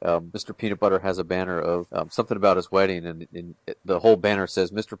Horseman. Mr. Peanut Butter has a banner of something about his wedding, and the whole banner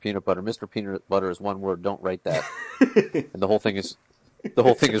says, "Mr. Peanut Butter. Mr. Peanut Butter is one word. Don't write that." And the whole thing is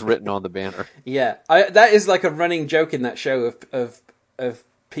written on the banner. Yeah, that is like a running joke in that show of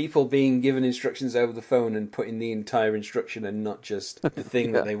people being given instructions over the phone and putting the entire instruction and not just the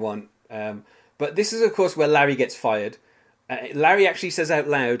thing that they want. But this is, of course, where Larry gets fired. Larry actually says out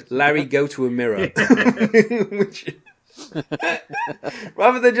loud, "Larry, go to a mirror." Which,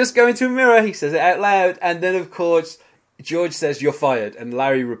 rather than just going to a mirror, he says it out loud. And then, of course, George says, "You're fired." And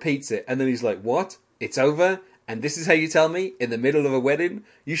Larry repeats it. And then he's like, "What? It's over? And this is how you tell me? In the middle of a wedding?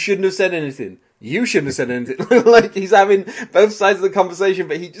 You shouldn't have said anything. You shouldn't have said anything." Like, he's having both sides of the conversation,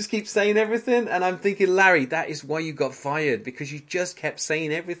 but he just keeps saying everything. And I'm thinking, Larry, that is why you got fired, because you just kept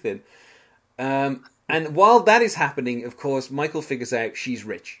saying everything. And while that is happening, of course, Michael figures out she's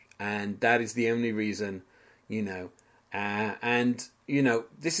rich. And that is the only reason, this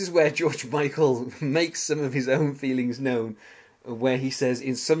is where George Michael makes some of his own feelings known, where he says,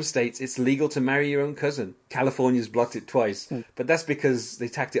 in some states, it's legal to marry your own cousin. California's blocked it twice, but that's because they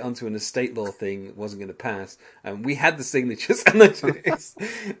tacked it onto an estate law thing that wasn't going to pass. We had the signatures,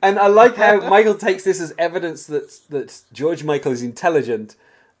 and I like how Michael takes this as evidence that George Michael is intelligent,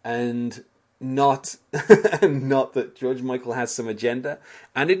 and not that George Michael has some agenda.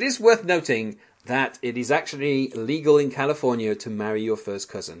 And it is worth noting that it is actually legal in California to marry your first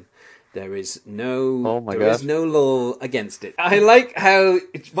cousin. There is no, Oh my there is gosh. no law against it. I like how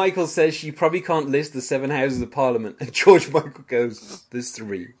Michael says she probably can't list the 7 Houses of Parliament, and George Michael goes, "There's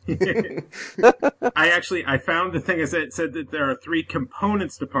 3." I found the thing is it said that there are 3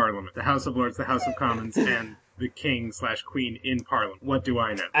 components to Parliament: the House of Lords, the House of Commons, and the King/Queen in Parliament. What do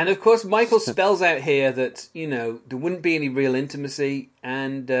I know? And of course, Michael spells out here that there wouldn't be any real intimacy,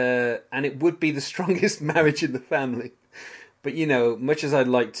 and it would be the strongest marriage in the family. But much as I'd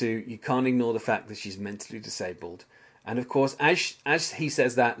like to, you can't ignore the fact that she's mentally disabled. And of course, as he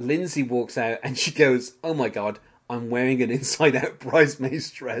says that, Lindsay walks out and she goes, "Oh my God, I'm wearing an inside-out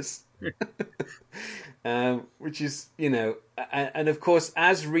bridesmaid's dress." Which is, and of course,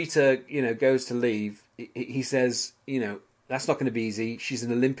 as Rita, goes to leave, he says, that's not going to be easy. She's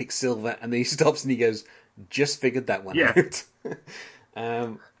an Olympic silver. And then he stops and he goes, "Just figured that one out."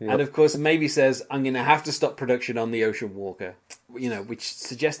 And of course, maybe says, "I'm going to have to stop production on the Ocean Walker," which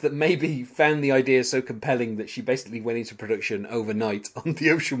suggests that maybe found the idea so compelling that she basically went into production overnight on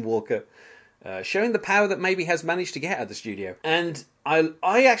the Ocean Walker, showing the power that maybe has managed to get out of the studio. And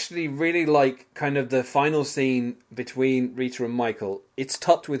I actually really like kind of the final scene between Rita and Michael. It's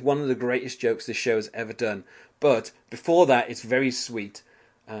topped with one of the greatest jokes this show has ever done. But before that, it's very sweet,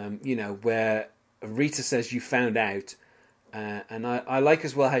 where Rita says, "You found out." And I like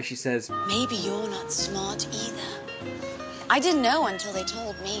as well how she says, Maybe you're not smart either. I didn't know until they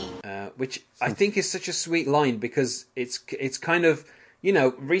told me. Which I think is such a sweet line, because it's kind of,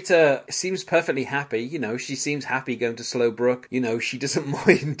 Rita seems perfectly happy. She seems happy going to Slowbrook. She doesn't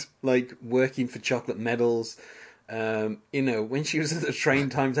mind like working for chocolate medals. When she was at the train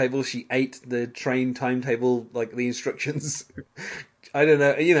timetable, she ate the train timetable, like the instructions. I don't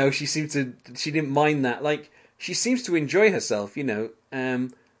know. She didn't mind that. Like, she seems to enjoy herself,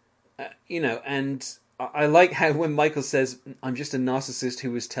 and I like how when Michael says, "I'm just a narcissist who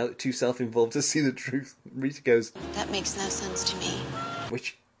was too self-involved to see the truth," Rita goes, That makes no sense to me.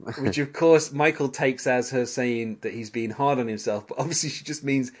 which of course Michael takes as her saying that he's being hard on himself, but obviously she just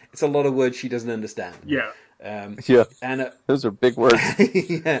means it's a lot of words she doesn't understand. Yeah. Yeah, and those are big words.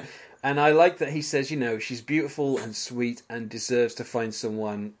 yeah. And I like that he says, she's beautiful and sweet and deserves to find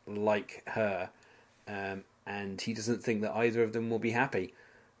someone like her. And he doesn't think that either of them will be happy.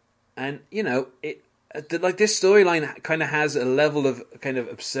 And, like this storyline kind of has a level of kind of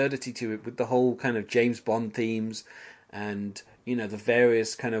absurdity to it, with the whole kind of James Bond themes and, the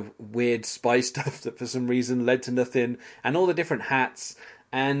various kind of weird spy stuff that for some reason led to nothing, and all the different hats.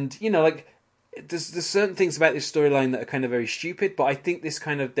 And, there's certain things about this storyline that are kind of very stupid, but I think this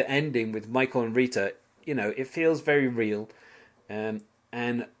kind of the ending with Michael and Rita, it feels very real. And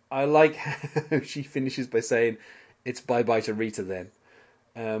I like how she finishes by saying, "It's bye-bye to Rita then,"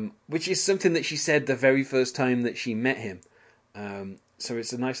 which is something that she said the very first time that she met him. So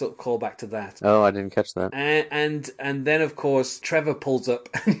it's a nice little callback to that. Oh, I didn't catch that. And then, of course, Trevor pulls up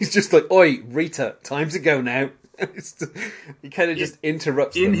and he's just like, "Oi, Rita, time to go now." He kind of just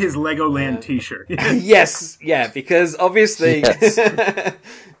interrupts in them. his Legoland t-shirt. Yes, yeah, because obviously Yes.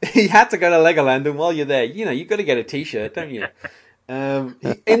 he had to go to Legoland, and while you're there, you've got to get a t-shirt, don't you?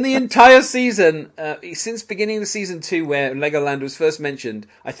 In the entire season, since beginning of season 2, where Legoland was first mentioned,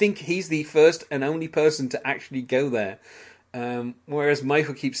 I think he's the first and only person to actually go there. Whereas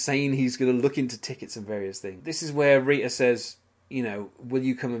Michael keeps saying he's going to look into tickets and various things. This is where Rita says, "Will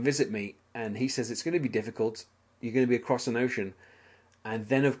you come and visit me?" And he says, "It's going to be difficult. You're going to be across an ocean." And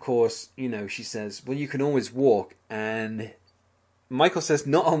then, of course, she says, "Well, you can always walk." And Michael says,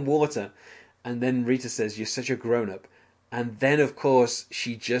 "Not on water." And then Rita says, "You're such a grown-up." And then, of course,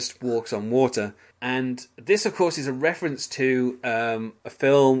 she just walks on water. And this, of course, is a reference to a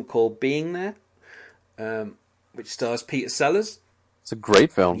film called Being There, which stars Peter Sellers. It's a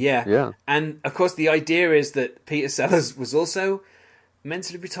great film. Yeah. And, of course, the idea is that Peter Sellers was also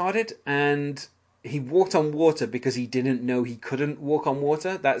mentally retarded, and he walked on water because he didn't know he couldn't walk on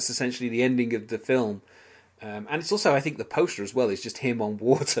water. That's essentially the ending of the film. And it's also, I think, the poster as well is just him on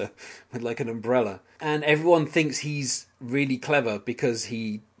water with like an umbrella. And everyone thinks he's really clever because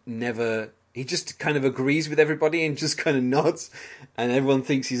he just kind of agrees with everybody and just kind of nods. And everyone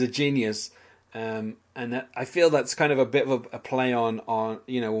thinks he's a genius. And I feel that's kind of a bit of a play on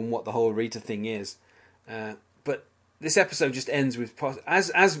what the whole Rita thing is. But this episode just ends with,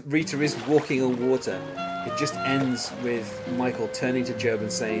 as Rita is walking on water, it just ends with Michael turning to Job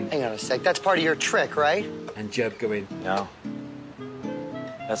and saying, Hang on a sec, that's part of your trick, right? And Job going, "No,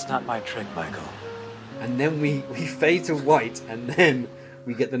 that's not my trick, Michael." And then we fade to white, and then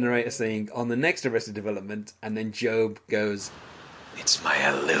we get the narrator saying, "On the next Arrested Development," and then Job goes, It's my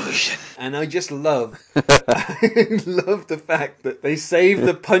illusion. And I just love, I love the fact that they save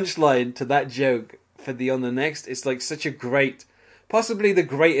the punchline to that joke for the On the Next. It's like such a great, possibly the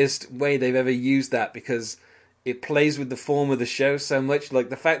greatest way they've ever used that, because it plays with the form of the show so much. Like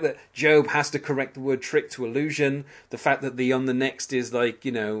the fact that Job has to correct the word trick to illusion, the fact that the On the Next is like,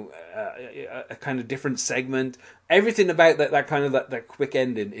 you know, a kind of different segment. Everything about that kind of that quick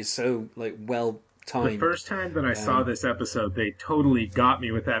ending is so like well timed. The first time that I saw this episode, they totally got me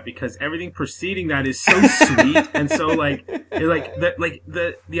with that, because everything preceding that is so sweet and so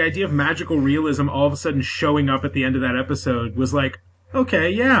the idea of magical realism all of a sudden showing up at the end of that episode was like, okay,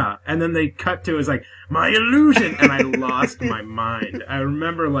 yeah. And then they cut to, it's like, my illusion! And I lost my mind. I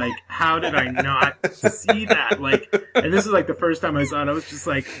remember, like, how did I not see that? Like, and this is like the first time I saw it, I was just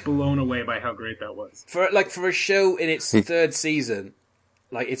like blown away by how great that was. For a show in its third season,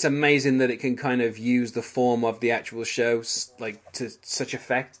 like, it's amazing that it can kind of use the form of the actual show, like, to such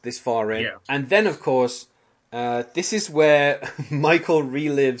effect this far in. Yeah. And then, of course, this is where Michael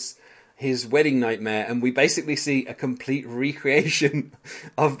relives his wedding nightmare, and we basically see a complete recreation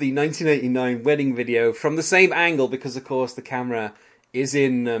of the 1989 wedding video from the same angle, because, of course, the camera is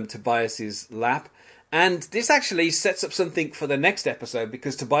in Tobias's lap. And this actually sets up something for the next episode,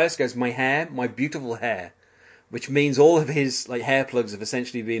 because Tobias goes, my hair, my beautiful hair, which means all of his like hair plugs have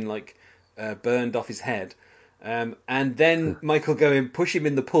essentially been like burned off his head. And then Michael go and push him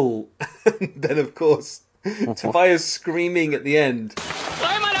in the pool. And then, of course, Tobias screaming at the end.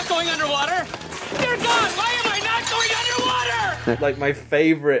 Why am I not going underwater? Dear God, why am I not going underwater? Like my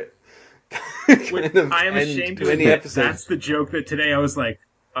favorite kind of I am ashamed to any admit, episode. that's the joke that today I was like,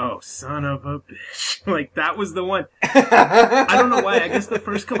 oh, son of a bitch. Like, that was the one. I don't know why. I guess the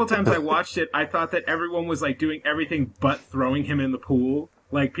first couple times I watched it, I thought that everyone was, like, doing everything but throwing him in the pool.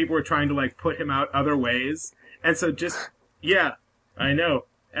 Like, people were trying to, like, put him out other ways. And so just, yeah, I know.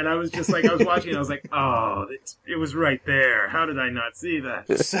 And I was just like, I was watching and I was like, oh, it was right there. How did I not see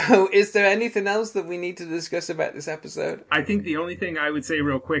that? So, is there anything else that we need to discuss about this episode? I think the only thing I would say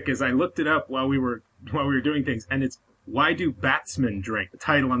real quick is I looked it up while we were doing things, and it's, why do batsmen drink? The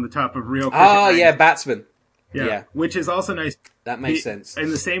title on the top of Real Cricket Oh, Magazine. yeah, batsman. Yeah, which is also nice. That makes sense.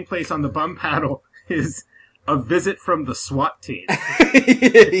 In the same place on the bum paddle is a visit from the SWAT team.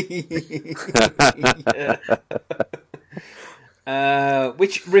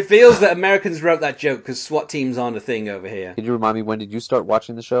 Which reveals that Americans wrote that joke, because SWAT teams aren't a thing over here. Can you remind me, when did you start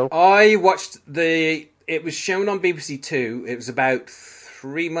watching the show? I watched it was shown on BBC Two. It was about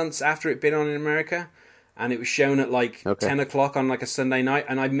 3 months after it'd been on in America. And it was shown at like 10 o'clock on like a Sunday night.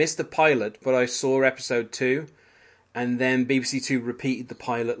 And I missed the pilot, but I saw episode 2. And then BBC Two repeated the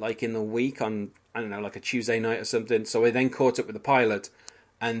pilot like in the week on, I don't know, like a Tuesday night or something. So I then caught up with the pilot.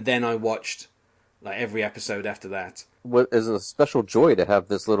 And then I watched like every episode after that. What is a special joy to have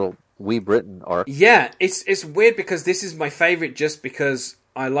this little Wee Britain arc. Yeah, it's weird because this is my favourite just because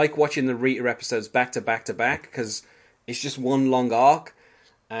I like watching the Rita episodes back to back to back because it's just one long arc.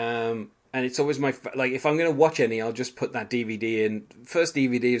 And it's always like, if I'm going to watch any, I'll just put that DVD in, first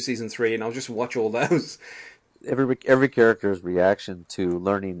DVD of season 3, and I'll just watch all those. Every character's reaction to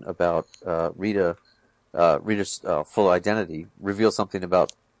learning about Rita's full identity reveals something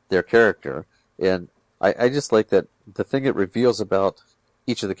about their character. And I just like that the thing it reveals about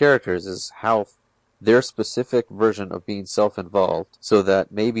each of the characters is how their specific version of being self-involved, so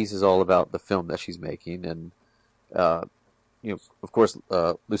that Mavis is all about the film that she's making, and of course,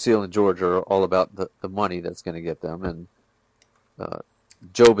 Lucille and George are all about the money that's going to get them, and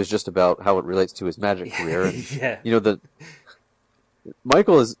Job is just about how it relates to his magic career. And, yeah.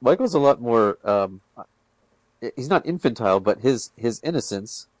 Michael's a lot more. He's not infantile, but his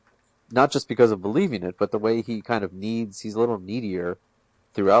innocence, not just because of believing it, but the way he kind of he's a little needier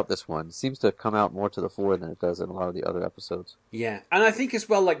throughout this one, seems to come out more to the fore than it does in a lot of the other episodes. Yeah, and I think as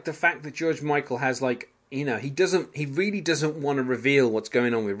well, like the fact that George Michael has he really doesn't want to reveal what's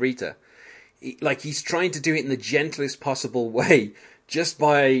going on with Rita. He's trying to do it in the gentlest possible way, just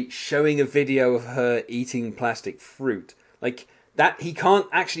by showing a video of her eating plastic fruit. Like, that, he can't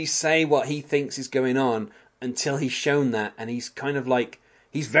actually say what he thinks is going on until he's shown that, and he's kind of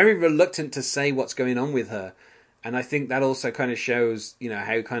he's very reluctant to say what's going on with her. And I think that also kind of shows,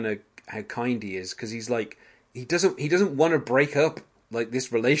 how kind he is, because he's he doesn't want to break up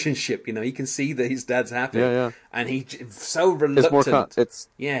this relationship, he can see that his dad's happy, and he's so reluctant.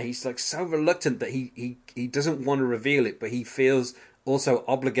 He's so reluctant that he doesn't want to reveal it, but he feels also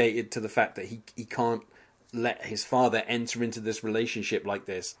obligated to the fact that he can't let his father enter into this relationship like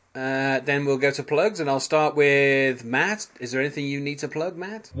this. Then we'll go to plugs, and I'll start with Matt. Is there anything you need to plug,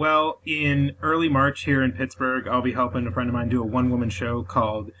 Matt? Well, in early March here in Pittsburgh, I'll be helping a friend of mine do a one-woman show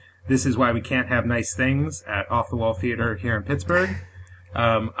called This Is Why We Can't Have Nice Things at Off the Wall Theater here in Pittsburgh.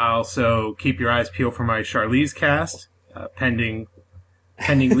 I'll also keep your eyes peeled for my Charlize cast, pending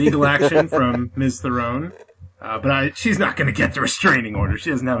legal action from Ms. Theron. But she's not going to get the restraining order. She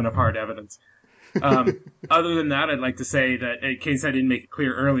doesn't have enough hard evidence. Other than that, I'd like to say that, in case I didn't make it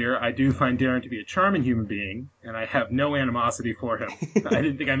clear earlier, I do find Darren to be a charming human being, and I have no animosity for him. I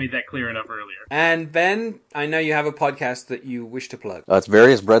didn't think I made that clear enough earlier. And Ben, I know you have a podcast that you wish to plug. It's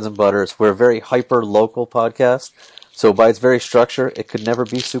Various Breads and Butters. We're a very hyper-local podcast, so by its very structure, it could never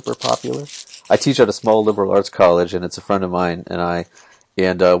be super popular. I teach at a small liberal arts college, and it's a friend of mine and I,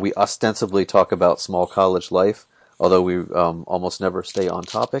 and we ostensibly talk about small college life, although we almost never stay on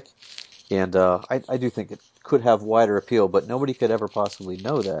topic. And I do think it could have wider appeal, but nobody could ever possibly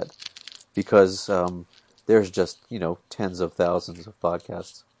know that because there's just, tens of thousands of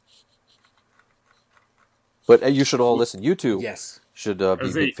podcasts. But you should all listen. You two should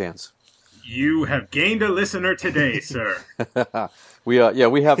be big fans. You have gained a listener today, sir. We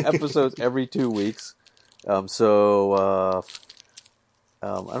have episodes every 2 weeks. I don't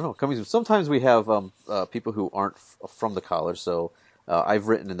know. Sometimes we have people who aren't from the college, so... I've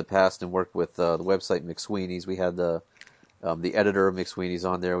written in the past and worked with the website McSweeney's. We had the editor of McSweeney's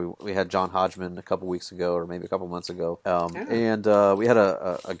on there. We had John Hodgman a couple weeks ago, or maybe a couple months ago. And we had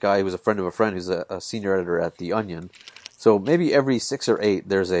a guy who was a friend of a friend who's a senior editor at The Onion. So maybe every 6 or 8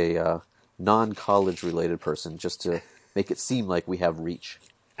 there's a non-college related person, just to make it seem like we have reach.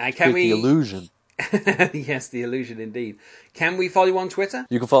 The illusion. Yes, the illusion indeed. Can we follow you on Twitter?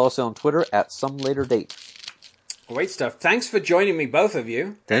 You can follow us on Twitter at @SomeLaterDate. Great stuff. Thanks for joining me, both of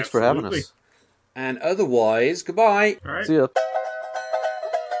you. Thanks for having us. And otherwise, goodbye. All right. See ya.